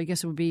factor, I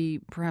guess it would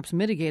be perhaps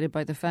mitigated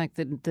by the fact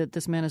that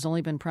this man has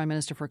only been prime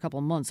minister for a couple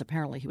of months.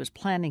 Apparently he was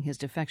planning his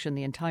defection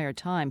the entire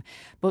time.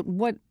 But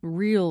what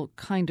real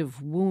kind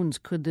of wounds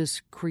could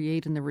this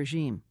create in the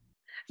regime?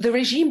 The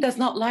regime does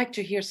not like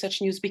to hear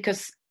such news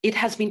because it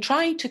has been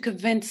trying to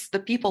convince the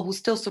people who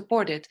still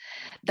support it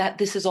that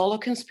this is all a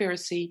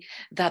conspiracy,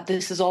 that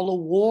this is all a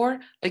war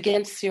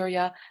against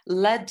Syria,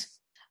 led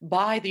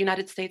by the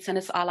United States and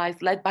its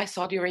allies, led by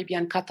Saudi Arabia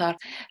and Qatar.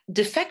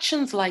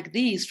 Defections like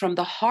these from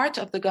the heart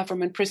of the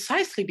government,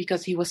 precisely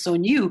because he was so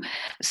new,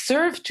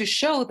 serve to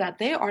show that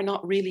they are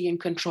not really in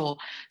control.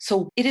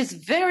 So it is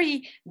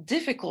very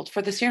difficult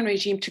for the Syrian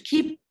regime to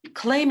keep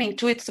claiming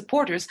to its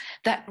supporters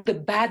that the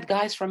bad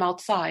guys from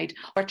outside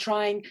are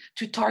trying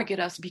to target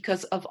us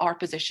because of our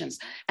positions.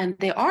 And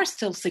there are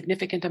still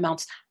significant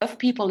amounts of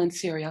people in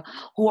Syria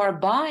who are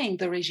buying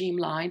the regime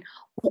line,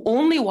 who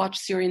only watch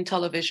Syrian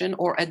television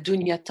or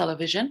Ad-Dunya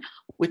television,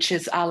 which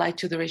is allied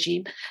to the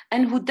regime,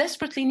 and who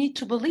desperately need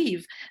to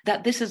believe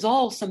that this is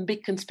all some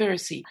big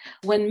conspiracy.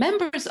 When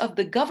members of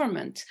the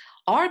government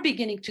are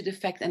beginning to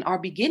defect and are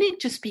beginning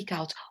to speak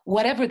out,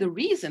 whatever the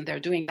reason they're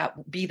doing that,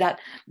 be that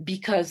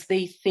because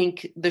they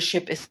think the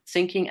ship is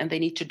sinking and they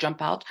need to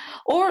jump out,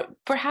 or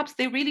perhaps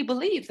they really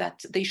believe that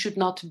they should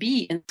not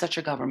be in such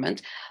a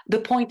government. The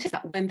point is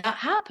that when that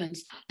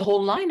happens, the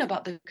whole line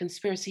about the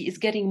conspiracy is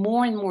getting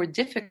more and more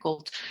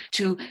difficult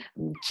to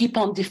keep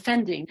on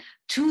defending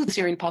to the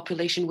Syrian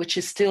population, which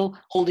is still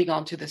holding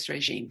on to this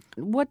regime.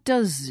 What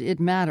does it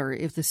matter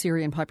if the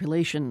Syrian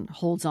population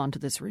holds on to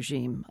this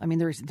regime? I mean,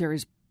 there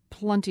is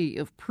plenty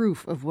of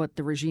proof of what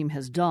the regime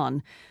has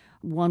done.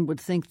 One would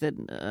think that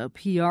a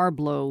PR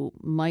blow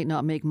might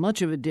not make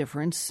much of a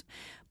difference.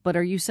 But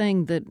are you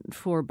saying that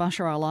for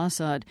Bashar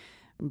al-Assad,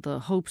 the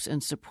hopes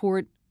and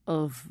support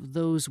of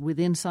those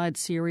inside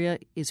Syria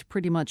is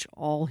pretty much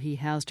all he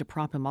has to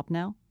prop him up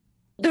now?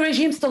 The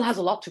regime still has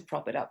a lot to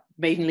prop it up,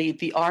 mainly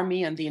the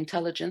army and the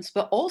intelligence,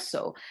 but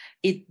also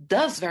it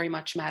does very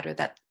much matter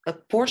that a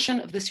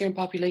portion of the Syrian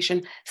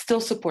population still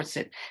supports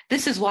it.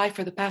 This is why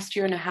for the past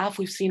year and a half,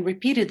 we've seen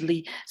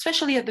repeatedly,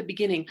 especially at the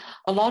beginning,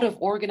 a lot of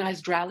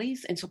organized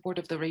rallies in support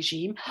of the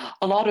regime,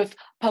 a lot of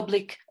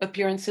public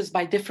appearances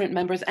by different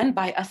members and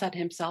by Assad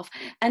himself,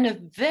 and a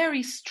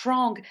very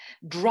strong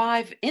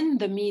drive in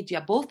the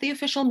media, both the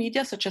official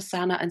media, such as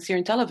Sana and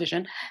Syrian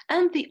television,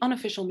 and the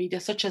unofficial media,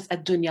 such as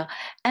Ad-Dunya,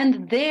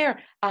 and their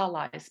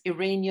allies,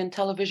 Iranian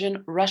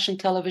television, Russian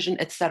television,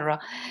 etc.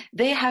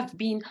 They have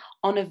been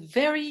on a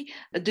very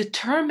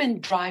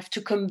determined drive to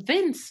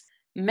convince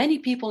many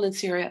people in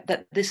Syria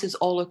that this is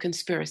all a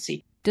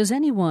conspiracy. Does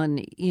anyone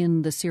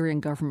in the Syrian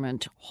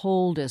government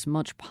hold as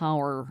much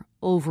power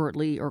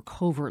overtly or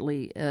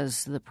covertly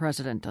as the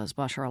president does,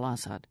 Bashar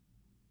al-Assad?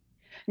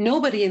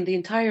 Nobody in the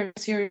entire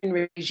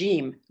Syrian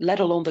regime, let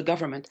alone the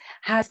government,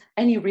 has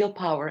any real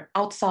power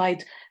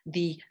outside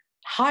the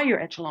higher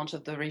echelons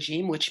of the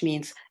regime, which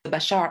means the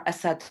Bashar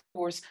Assad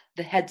force,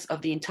 the heads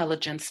of the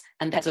intelligence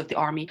and the heads of the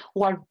army,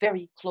 who are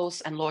very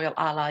close and loyal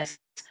allies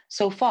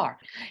so far.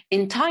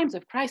 In times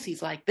of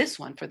crises like this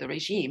one for the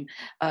regime,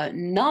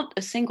 not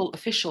a single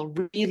official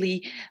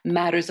really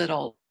matters at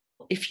all.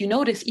 If you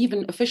notice,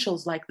 even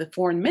officials like the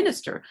foreign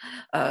minister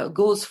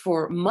goes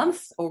for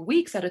months or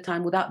weeks at a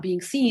time without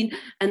being seen,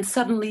 and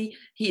suddenly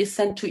he is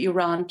sent to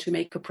Iran to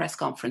make a press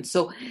conference.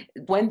 So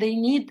when they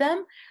need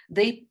them,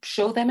 they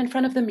show them in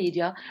front of the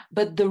media,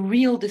 but the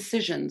real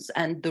decisions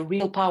and the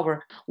real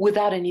power,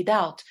 without any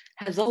doubt,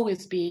 has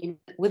always been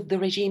with the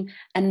regime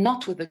and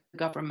not with the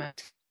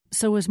government.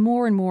 So as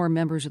more and more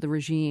members of the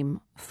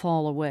regime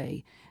fall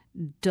away,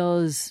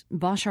 does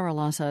Bashar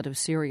al-Assad of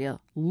Syria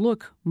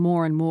look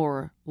more and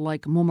more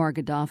like Muammar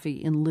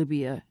Gaddafi in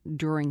Libya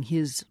during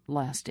his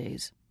last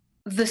days?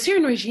 The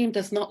Syrian regime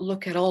does not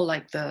look at all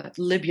like the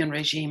Libyan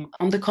regime.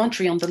 On the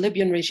contrary, on the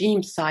Libyan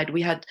regime side,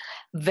 we had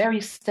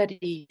very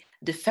steady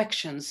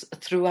defections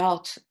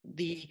throughout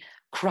the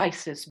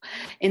crisis.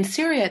 In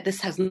Syria,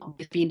 this has not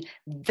been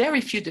very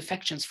few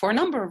defections for a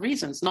number of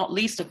reasons, not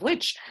least of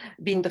which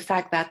being the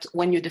fact that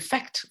when you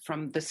defect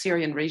from the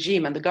Syrian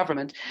regime and the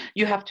government,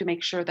 you have to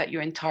make sure that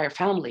your entire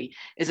family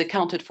is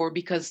accounted for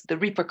because the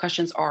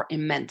repercussions are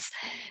immense.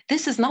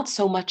 This is not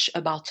so much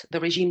about the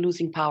regime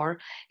losing power.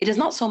 It is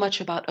not so much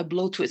about a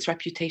blow to its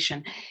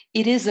reputation.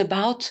 It is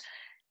about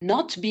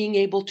not being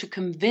able to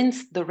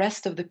convince the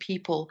rest of the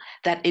people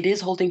that it is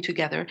holding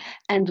together.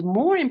 And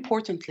more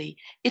importantly,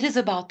 it is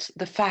about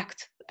the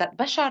fact that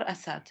Bashar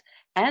Assad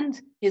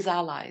and his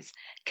allies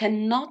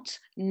cannot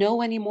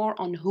know anymore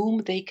on whom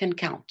they can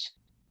count.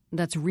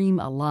 That's Reem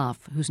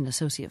Alaf, who's an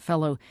associate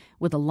fellow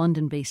with the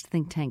London-based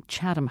think tank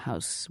Chatham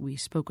House. We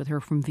spoke with her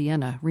from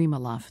Vienna. Reem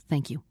Alaf,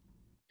 thank you.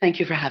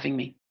 Thank you for having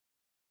me.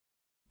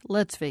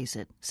 Let's face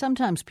it,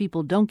 sometimes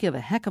people don't give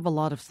a heck of a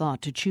lot of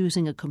thought to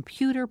choosing a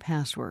computer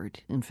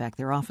password. In fact,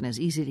 they're often as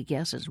easy to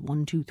guess as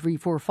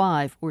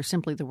 12345 or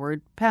simply the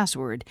word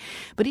password.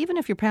 But even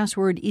if your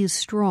password is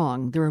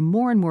strong, there are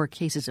more and more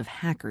cases of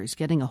hackers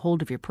getting a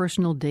hold of your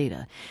personal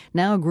data.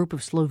 Now a group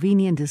of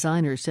Slovenian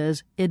designers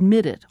says,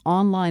 admit it,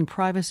 online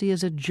privacy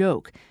is a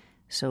joke.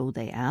 So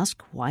they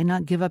ask, why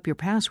not give up your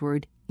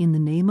password in the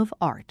name of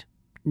art?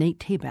 Nate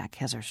Tabak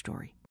has our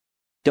story.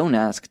 Don't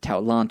ask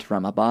Taulant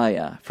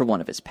Ramabaya for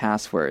one of his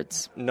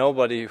passwords.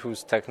 Nobody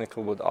who's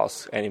technical would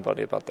ask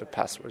anybody about their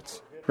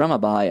passwords.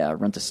 Ramabaya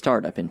runs a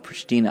startup in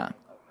Pristina.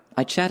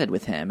 I chatted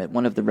with him at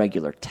one of the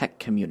regular tech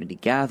community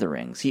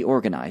gatherings he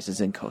organizes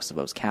in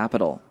Kosovo's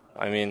capital.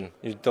 I mean,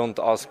 you don't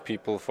ask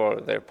people for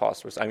their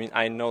passwords. I mean,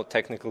 I know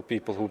technical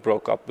people who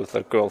broke up with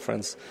their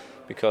girlfriends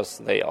because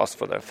they asked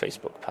for their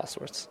Facebook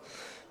passwords.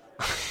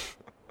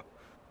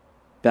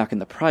 Back in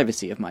the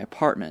privacy of my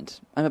apartment,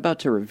 I'm about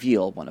to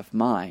reveal one of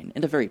mine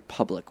in a very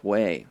public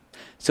way.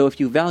 So if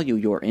you value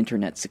your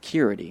internet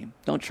security,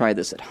 don't try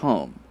this at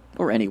home.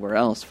 or anywhere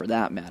else for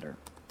that matter.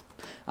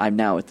 I'm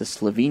now at the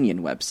Slovenian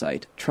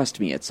website,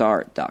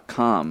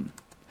 trustmeitsart.com.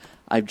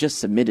 I've just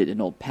submitted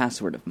an old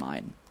password of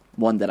mine,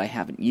 one that I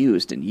haven't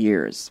used in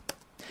years.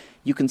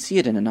 You can see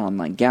it in an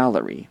online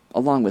gallery,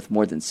 along with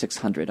more than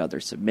 600 other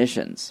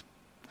submissions.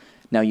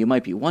 Now you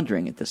might be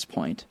wondering at this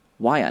point,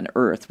 why on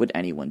earth would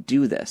anyone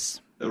do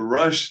this? The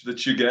rush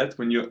that you get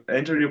when you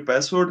enter your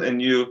password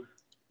and you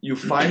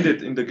find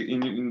it in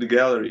the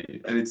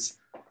gallery, and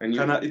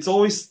it's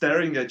always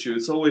staring at you.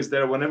 It's always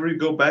there. Whenever you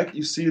go back,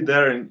 you see it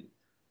there, and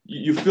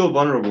you feel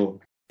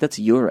vulnerable. That's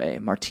Jure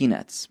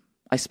Martinez.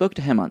 I spoke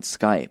to him on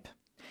Skype.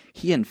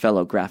 He and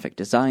fellow graphic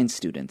design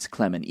students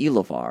Klemen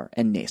Ilovar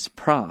and Nes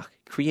Prach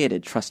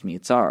created Trust Me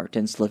It's Art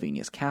in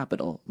Slovenia's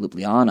capital,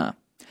 Ljubljana.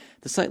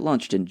 The site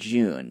launched in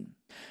June.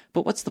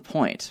 But what's the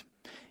point?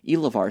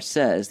 Ilovar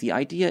says the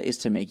idea is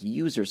to make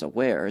users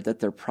aware that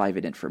their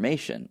private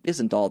information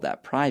isn't all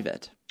that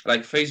private.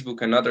 Like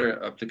Facebook and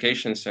other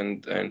applications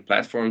and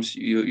platforms,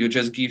 you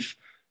just give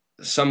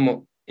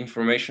some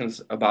information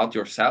about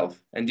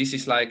yourself. And this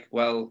is like,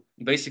 well,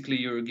 basically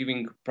you're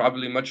giving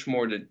probably much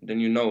more than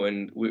you know.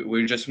 And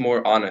we're just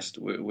more honest.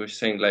 We're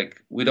saying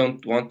like, we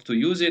don't want to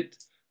use it,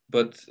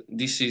 but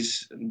this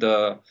is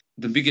the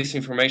biggest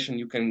information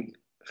you can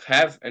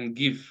have and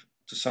give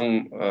to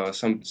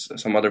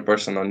some other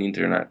person on the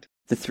internet.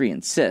 The three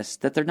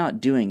insist that they're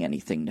not doing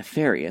anything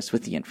nefarious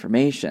with the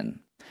information,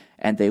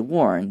 and they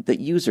warn that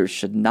users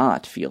should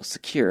not feel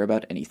secure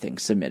about anything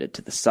submitted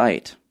to the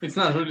site. It's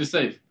not really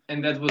safe,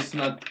 and that was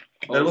not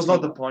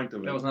the point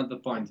of it. That was not the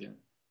point, yeah.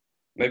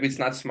 Maybe it's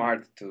not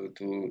smart to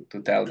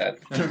tell that.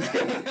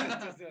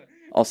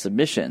 All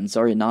submissions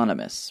are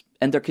anonymous,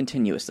 and they're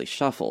continuously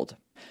shuffled,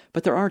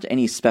 but there aren't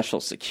any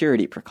special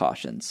security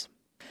precautions.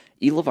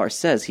 Ilovar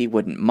says he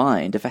wouldn't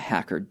mind if a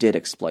hacker did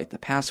exploit the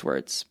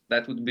passwords.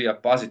 That would be a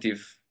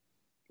positive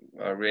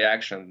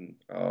reaction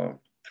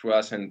through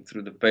us and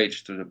through the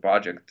page, through the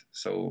project.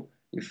 So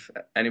if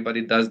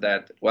anybody does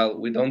that, well,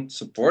 we don't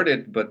support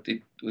it, but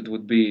it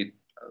would be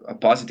a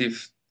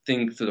positive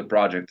thing to the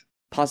project.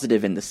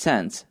 Positive in the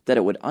sense that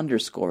it would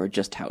underscore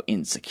just how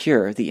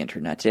insecure the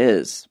internet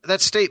is. That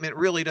statement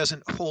really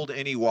doesn't hold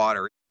any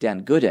water.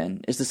 Dan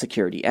Gooden is the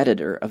security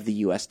editor of the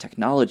U.S.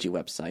 technology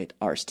website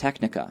Ars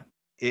Technica.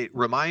 It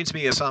reminds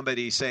me of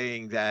somebody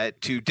saying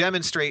that to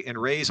demonstrate and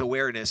raise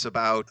awareness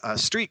about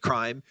street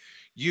crime,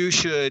 you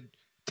should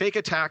take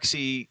a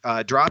taxi,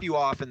 drop you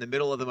off in the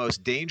middle of the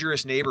most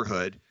dangerous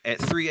neighborhood at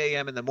 3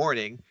 a.m. in the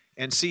morning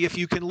and see if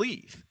you can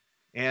leave.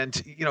 And,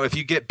 if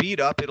you get beat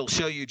up, it'll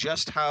show you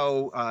just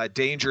how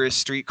dangerous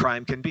street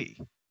crime can be.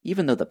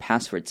 Even though the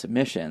password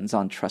submissions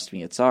on Trust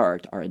Me It's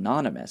Art are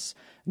anonymous,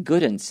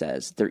 Gooden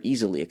says they're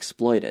easily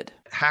exploited.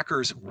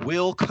 Hackers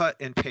will cut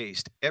and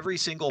paste every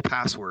single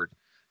password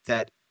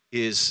that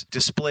is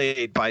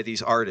displayed by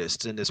these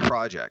artists in this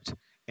project,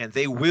 and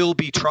they will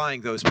be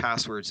trying those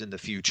passwords in the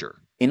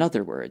future. In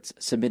other words,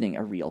 submitting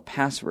a real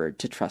password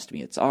to Trust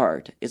Me It's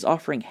Art is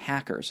offering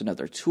hackers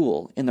another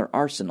tool in their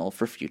arsenal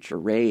for future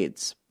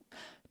raids.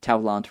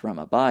 Taulant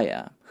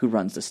Ramabaya, who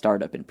runs the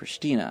startup in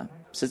Pristina,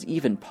 says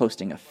even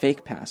posting a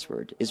fake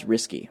password is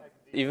risky.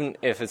 Even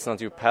if it's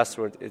not your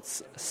password,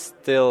 it's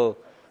still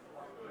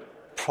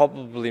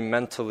probably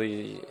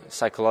mentally,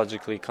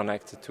 psychologically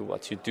connected to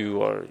what you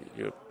do or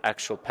your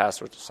actual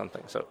password or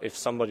something. So if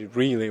somebody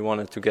really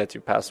wanted to get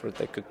your password,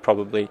 they could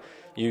probably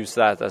use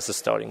that as a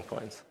starting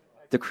point.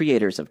 The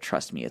creators of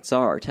Trust Me It's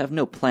Art have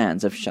no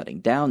plans of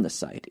shutting down the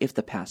site if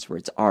the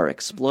passwords are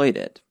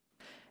exploited.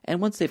 And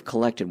once they've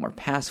collected more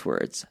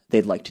passwords,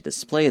 they'd like to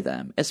display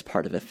them as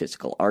part of a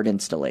physical art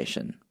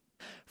installation.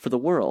 For The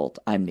World,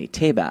 I'm Nate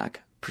Tabak,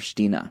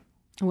 Pristina.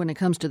 When it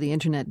comes to the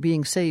internet,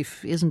 being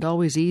safe isn't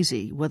always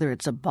easy. Whether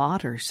it's a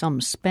bot or some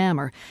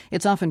spammer,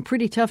 it's often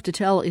pretty tough to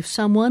tell if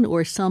someone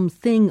or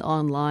something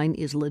online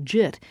is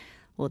legit.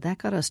 Well, that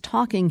got us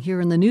talking here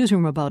in the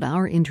newsroom about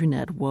our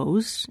internet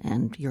woes,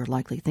 and you're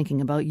likely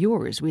thinking about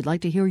yours. We'd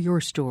like to hear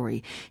your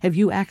story. Have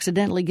you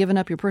accidentally given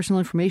up your personal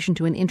information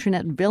to an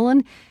internet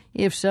villain?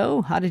 If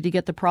so, how did you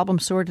get the problem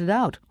sorted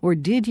out? Or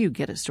did you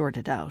get it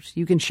sorted out?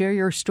 You can share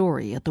your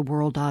story at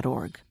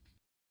theworld.org.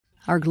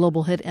 Our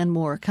global hit and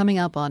more coming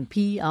up on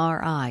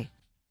PRI.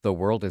 The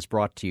World is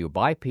brought to you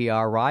by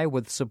PRI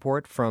with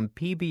support from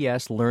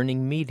PBS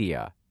Learning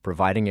Media,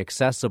 providing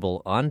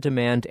accessible,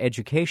 on-demand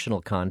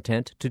educational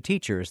content to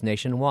teachers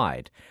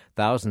nationwide.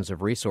 Thousands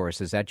of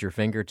resources at your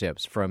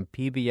fingertips from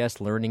PBS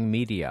Learning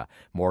Media.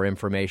 More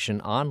information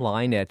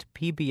online at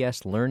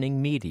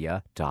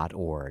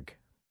pbslearningmedia.org.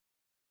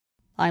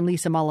 I'm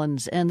Lisa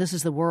Mullins, and this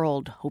is The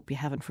World. Hope you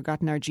haven't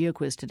forgotten our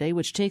GeoQuiz today,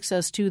 which takes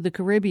us to the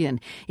Caribbean.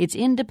 It's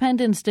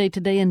Independence Day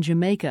today in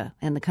Jamaica,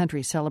 and the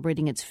country is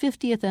celebrating its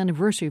 50th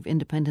anniversary of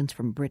independence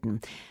from Britain.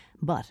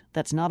 But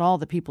that's not all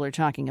that people are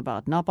talking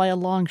about, not by a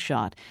long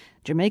shot.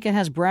 Jamaica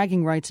has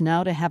bragging rights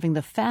now to having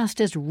the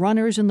fastest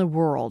runners in the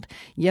world.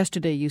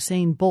 Yesterday,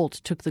 Usain Bolt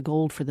took the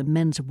gold for the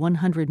men's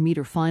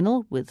 100-meter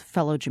final, with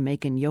fellow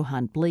Jamaican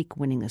Johan Blake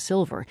winning the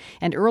silver.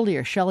 And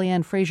earlier,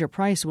 Shelly-Ann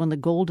Fraser-Pryce won the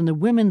gold in the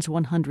women's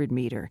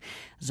 100-meter.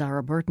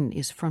 Zara Burton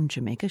is from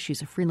Jamaica.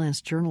 She's a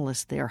freelance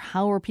journalist there.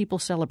 How are people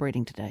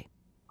celebrating today?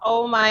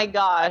 Oh my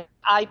God.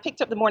 I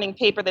picked up the morning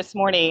paper this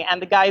morning,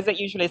 and the guys that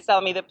usually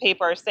sell me the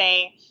paper are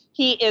saying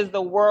he is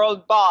the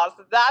world boss.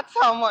 That's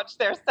how much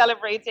they're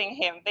celebrating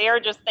him. They are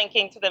just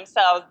thinking to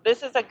themselves,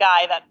 this is a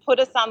guy that put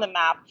us on the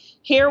map.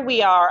 Here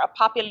we are, a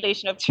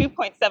population of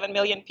 2.7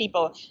 million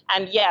people,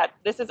 and yet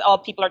this is all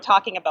people are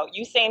talking about.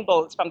 Usain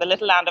Bolt from the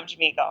little land of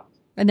Jamaica.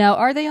 And now,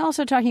 are they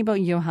also talking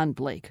about Johan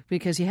Blake?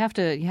 Because you have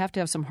to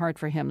have some heart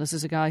for him. This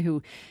is a guy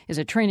who is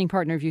a training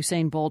partner of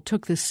Usain Bolt,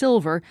 took the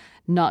silver,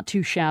 not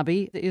too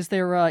shabby. Is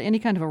there any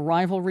kind of a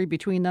rivalry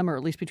between them, or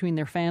at least between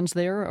their fans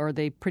there, or are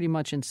they pretty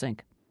much in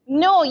sync?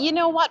 No, you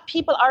know what?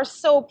 People are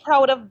so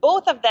proud of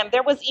both of them.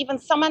 There was even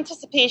some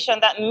anticipation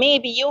that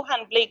maybe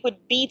Johan Blake would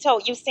beat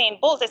out Usain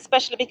Bolt,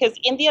 especially because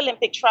in the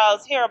Olympic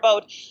trials here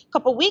about a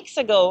couple weeks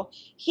ago,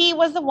 he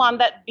was the one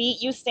that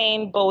beat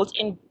Usain Bolt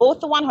in both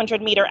the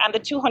 100-meter and the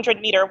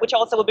 200-meter, which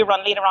also will be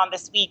run later on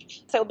this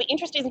week. So it'll be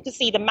interesting to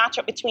see the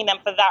matchup between them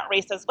for that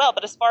race as well.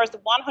 But as far as the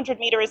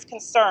 100-meter is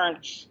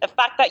concerned, the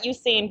fact that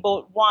Usain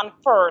Bolt won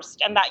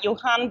first and that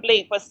Johan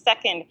Blake was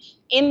second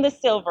in the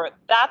silver,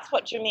 that's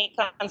what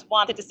Jamaicans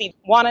wanted to see.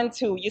 1 and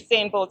 2,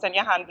 Usain Bolt and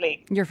Johan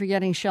Blake. You're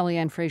forgetting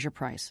Shelly-Ann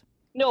Fraser-Pryce.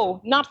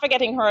 No, not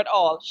forgetting her at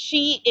all.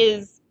 She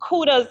is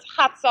kudos,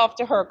 hats off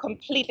to her,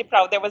 completely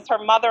proud. There was her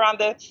mother on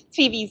the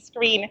TV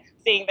screen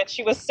saying that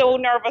she was so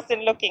nervous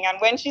in looking. And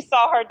when she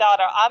saw her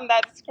daughter on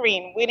that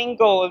screen winning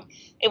gold,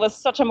 it was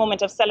such a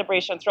moment of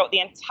celebration throughout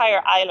the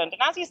entire island.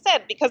 And as you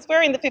said, because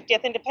we're in the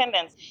 50th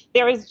independence,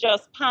 there is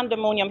just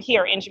pandemonium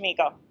here in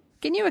Jamaica.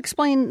 Can you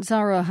explain,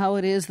 Zara, how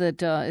it is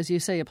that, as you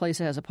say, a place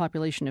that has a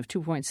population of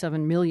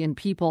 2.7 million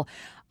people,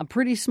 a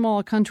pretty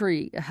small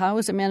country, how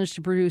has it managed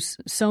to produce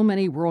so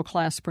many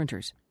world-class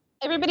sprinters?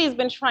 Everybody's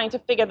been trying to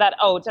figure that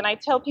out. And I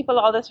tell people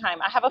all the time,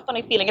 I have a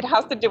funny feeling it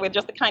has to do with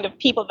just the kind of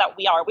people that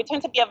we are. We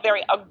tend to be a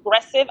very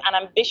aggressive and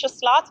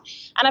ambitious lot,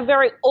 and a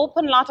very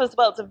open lot as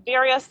well to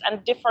various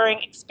and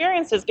differing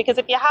experiences. Because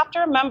if you have to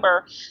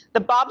remember, the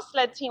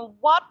bobsled team,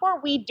 what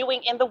were we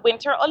doing in the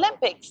Winter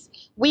Olympics?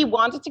 We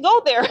wanted to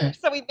go there.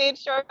 So we made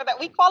sure that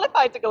we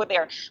qualified to go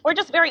there. We're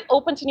just very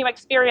open to new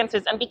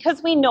experiences. And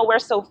because we know we're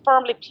so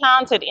firmly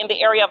planted in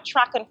the area of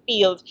track and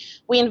field,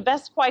 we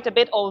invest quite a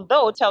bit,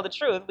 although, tell the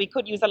truth, we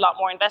could use a lot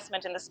more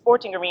investment in the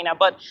sporting arena,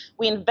 but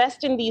we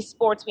invest in these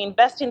sports, we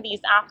invest in these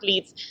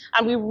athletes,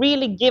 and we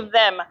really give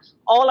them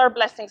all our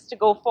blessings to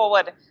go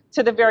forward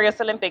to the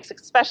various Olympics,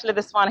 especially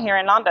this one here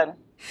in London.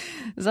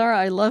 Zara,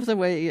 I love the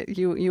way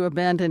you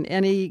abandon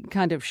any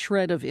kind of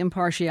shred of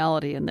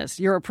impartiality in this.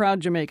 You're a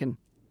proud Jamaican.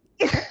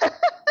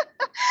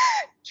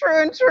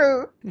 True and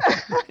true.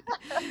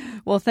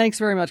 Well, thanks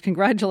very much.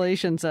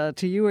 Congratulations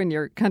to you and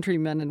your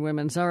countrymen and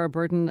women. Zara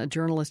Burton, a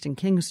journalist in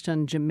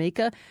Kingston,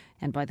 Jamaica.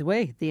 And by the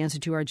way, the answer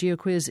to our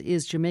GeoQuiz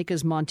is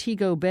Jamaica's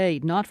Montego Bay,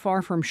 not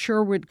far from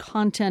Sherwood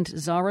Content.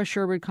 Zara,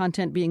 Sherwood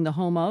Content being the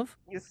home of?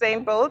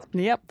 Usain Bolt.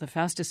 Yep, the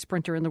fastest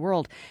sprinter in the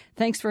world.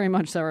 Thanks very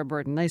much, Zara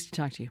Burton. Nice to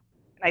talk to you.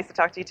 Nice to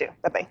talk to you too.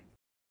 Bye-bye.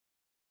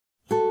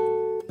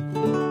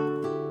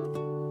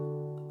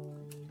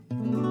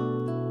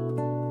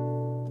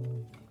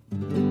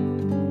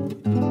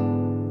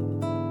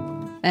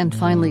 And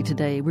finally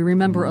today, we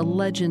remember a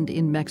legend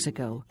in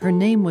Mexico. Her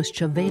name was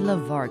Chavela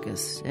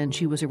Vargas, and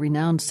she was a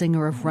renowned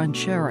singer of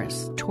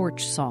rancheras,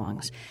 torch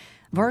songs.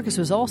 Vargas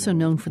was also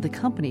known for the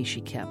company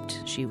she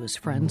kept. She was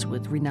friends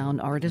with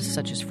renowned artists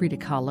such as Frida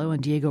Kahlo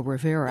and Diego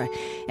Rivera,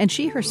 and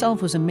she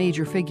herself was a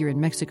major figure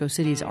in Mexico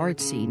City's art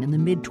scene in the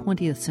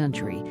mid-20th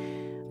century.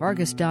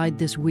 Vargas died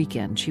this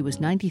weekend. She was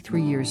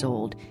 93 years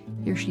old.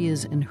 Here she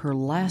is in her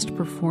last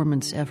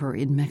performance ever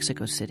in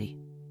Mexico City.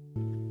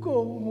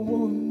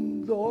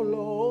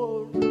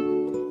 Dolor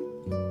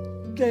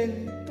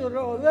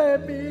dentro de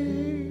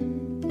mí,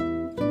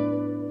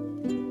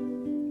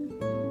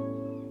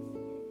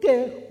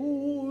 te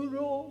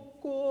juro,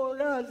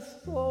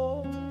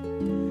 corazón,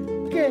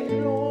 que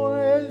no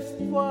es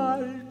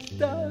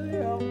falta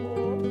de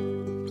amor,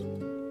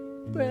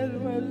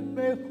 pero es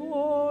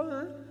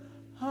mejor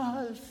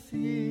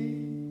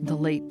así. The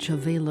late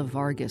Chavela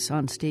Vargas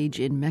on stage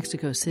in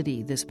Mexico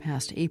City this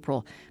past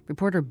April.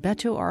 Reporter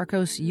Beto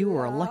Arcos, you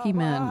were a lucky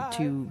man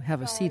to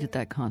have a seat at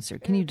that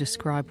concert. Can you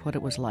describe what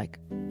it was like?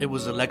 It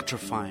was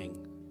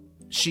electrifying.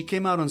 She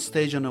came out on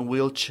stage on a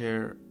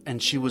wheelchair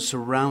and she was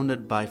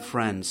surrounded by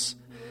friends.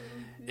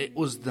 It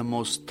was the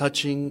most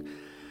touching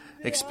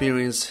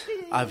experience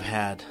I've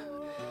had.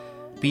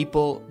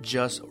 People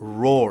just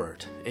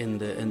roared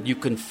and you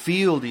can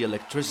feel the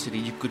electricity.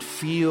 You could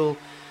feel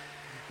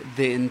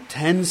the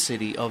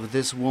intensity of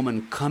this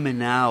woman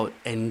coming out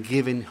and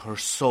giving her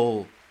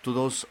soul to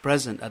those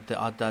present at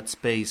that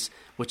space,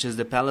 which is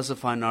the Palace of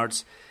Fine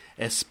Arts,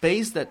 a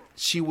space that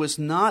she was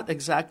not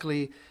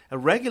exactly a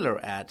regular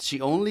at. She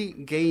only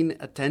gained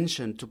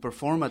attention to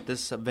perform at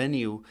this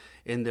venue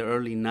in the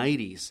early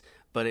 90s,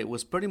 but it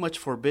was pretty much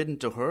forbidden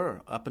to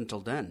her up until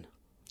then.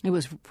 It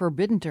was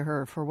forbidden to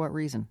her for what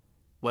reason?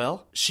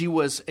 Well, she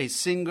was a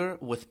singer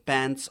with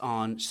pants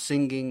on,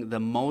 singing the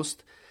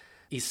most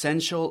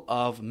essential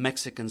of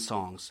Mexican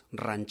songs,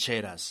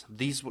 rancheras.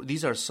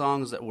 These are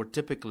songs that were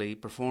typically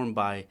performed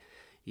by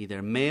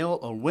either male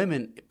or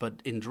women,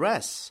 but in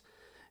dress.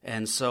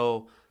 And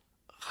so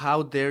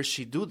how dare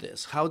she do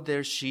this? How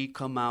dare she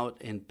come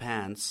out in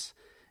pants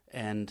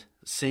and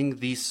sing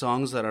these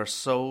songs that are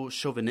so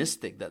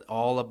chauvinistic, that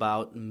all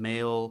about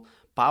male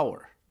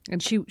power?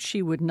 And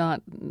she would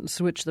not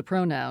switch the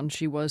pronoun.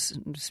 She was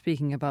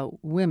speaking about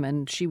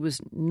women. She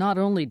was not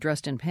only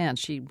dressed in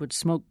pants, she would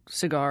smoke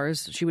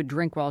cigars, she would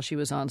drink while she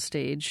was on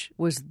stage.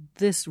 Was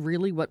this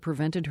really what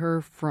prevented her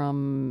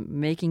from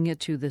making it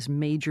to this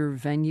major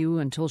venue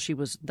until she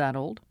was that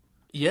old?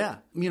 Yeah.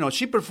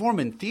 She performed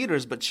in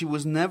theaters, but she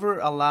was never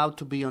allowed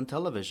to be on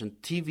television.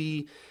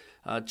 TV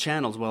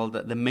channels, well,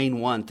 the main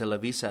one,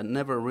 Televisa,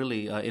 never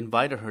really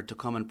invited her to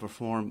come and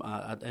perform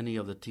at any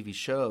of the TV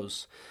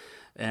shows.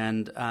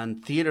 And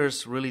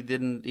theaters really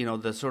didn't,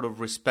 the sort of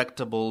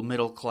respectable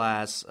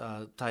middle-class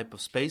type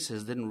of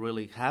spaces didn't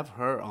really have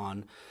her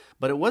on.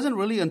 But it wasn't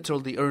really until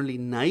the early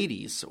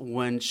 90s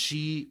when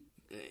she,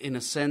 in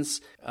a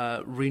sense,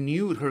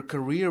 renewed, her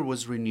career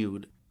was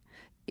renewed.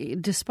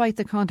 Despite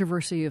the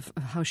controversy of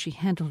how she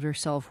handled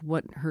herself,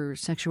 what her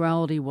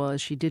sexuality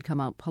was, she did come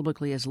out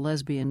publicly as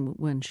lesbian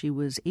when she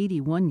was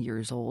 81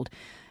 years old,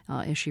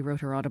 as she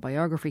wrote her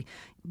autobiography.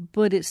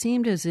 But it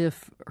seemed as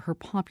if her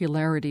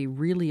popularity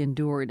really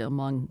endured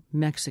among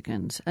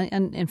Mexicans,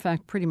 and in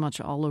fact, pretty much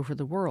all over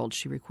the world.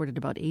 She recorded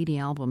about 80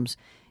 albums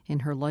in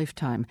her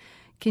lifetime.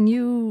 Can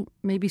you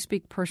maybe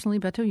speak personally,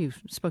 Beto?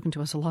 You've spoken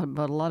to us a lot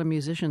about a lot of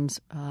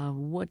musicians.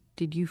 What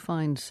did you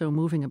find so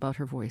moving about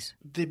her voice?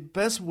 The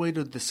best way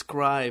to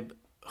describe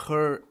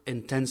her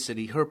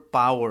intensity, her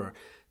power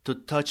to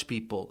touch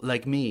people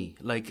like me,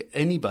 like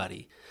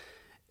anybody,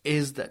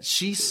 is that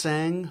she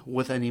sang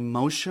with an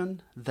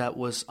emotion that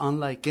was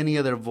unlike any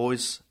other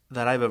voice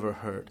that I've ever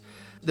heard.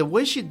 The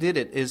way she did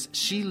it is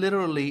she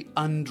literally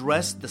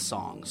undressed the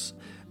songs.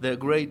 The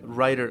great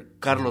writer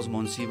Carlos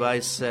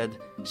Monsiváis said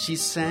she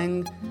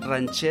sang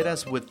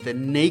rancheras with the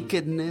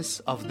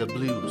nakedness of the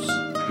blues.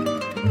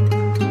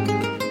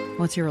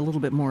 Let's hear a little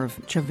bit more of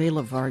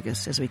Chavela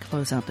Vargas as we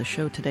close out the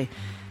show today.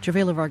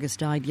 Chavela Vargas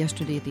died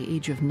yesterday at the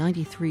age of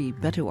 93.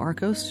 Beto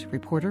Arcos,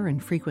 reporter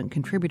and frequent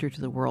contributor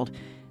to The World,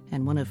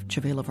 and one of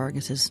Chavela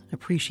Vargas's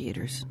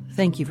appreciators.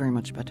 Thank you very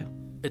much, Beto.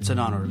 It's an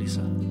honor, Lisa.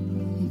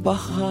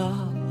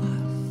 Bajabas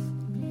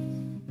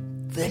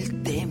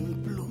del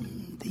templo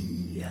un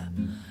día,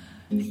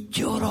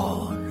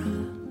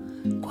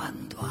 llorona,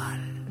 cuando al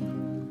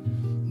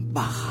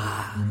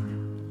bajar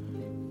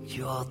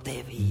yo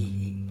te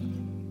vi.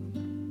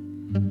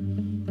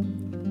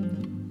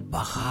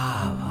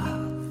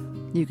 Bajabas.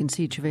 You can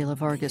see Chavela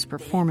Vargas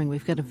performing.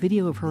 We've got a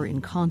video of her in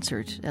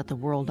concert at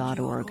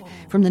theworld.org.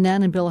 From the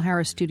Nan and Bill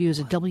Harris studios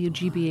at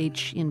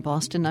WGBH in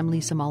Boston, I'm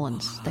Lisa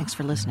Mullins. Thanks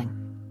for listening.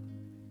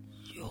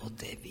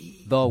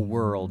 The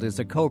World is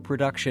a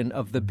co-production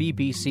of the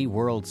BBC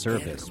World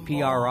Service,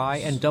 PRI,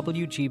 and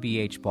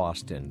WGBH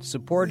Boston,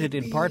 supported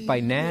in part by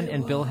Nan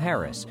and Bill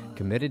Harris,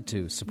 committed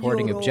to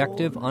supporting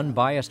objective,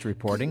 unbiased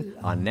reporting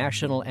on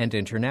national and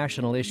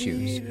international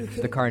issues,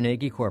 the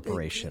Carnegie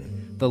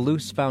Corporation, the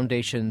Luce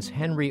Foundation's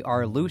Henry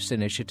R. Luce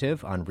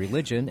Initiative on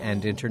Religion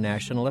and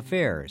International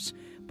Affairs,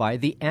 by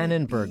the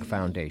Annenberg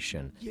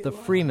Foundation, the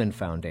Freeman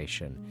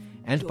Foundation,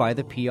 and by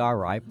the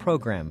PRI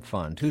Program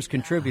Fund, whose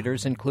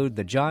contributors include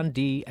the John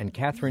D. and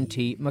Catherine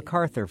T.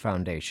 MacArthur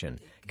Foundation,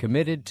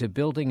 committed to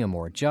building a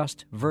more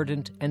just,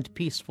 verdant, and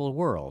peaceful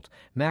world.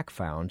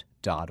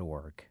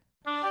 macfound.org.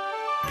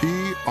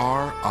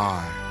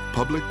 PRI,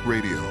 Public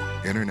Radio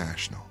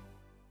International.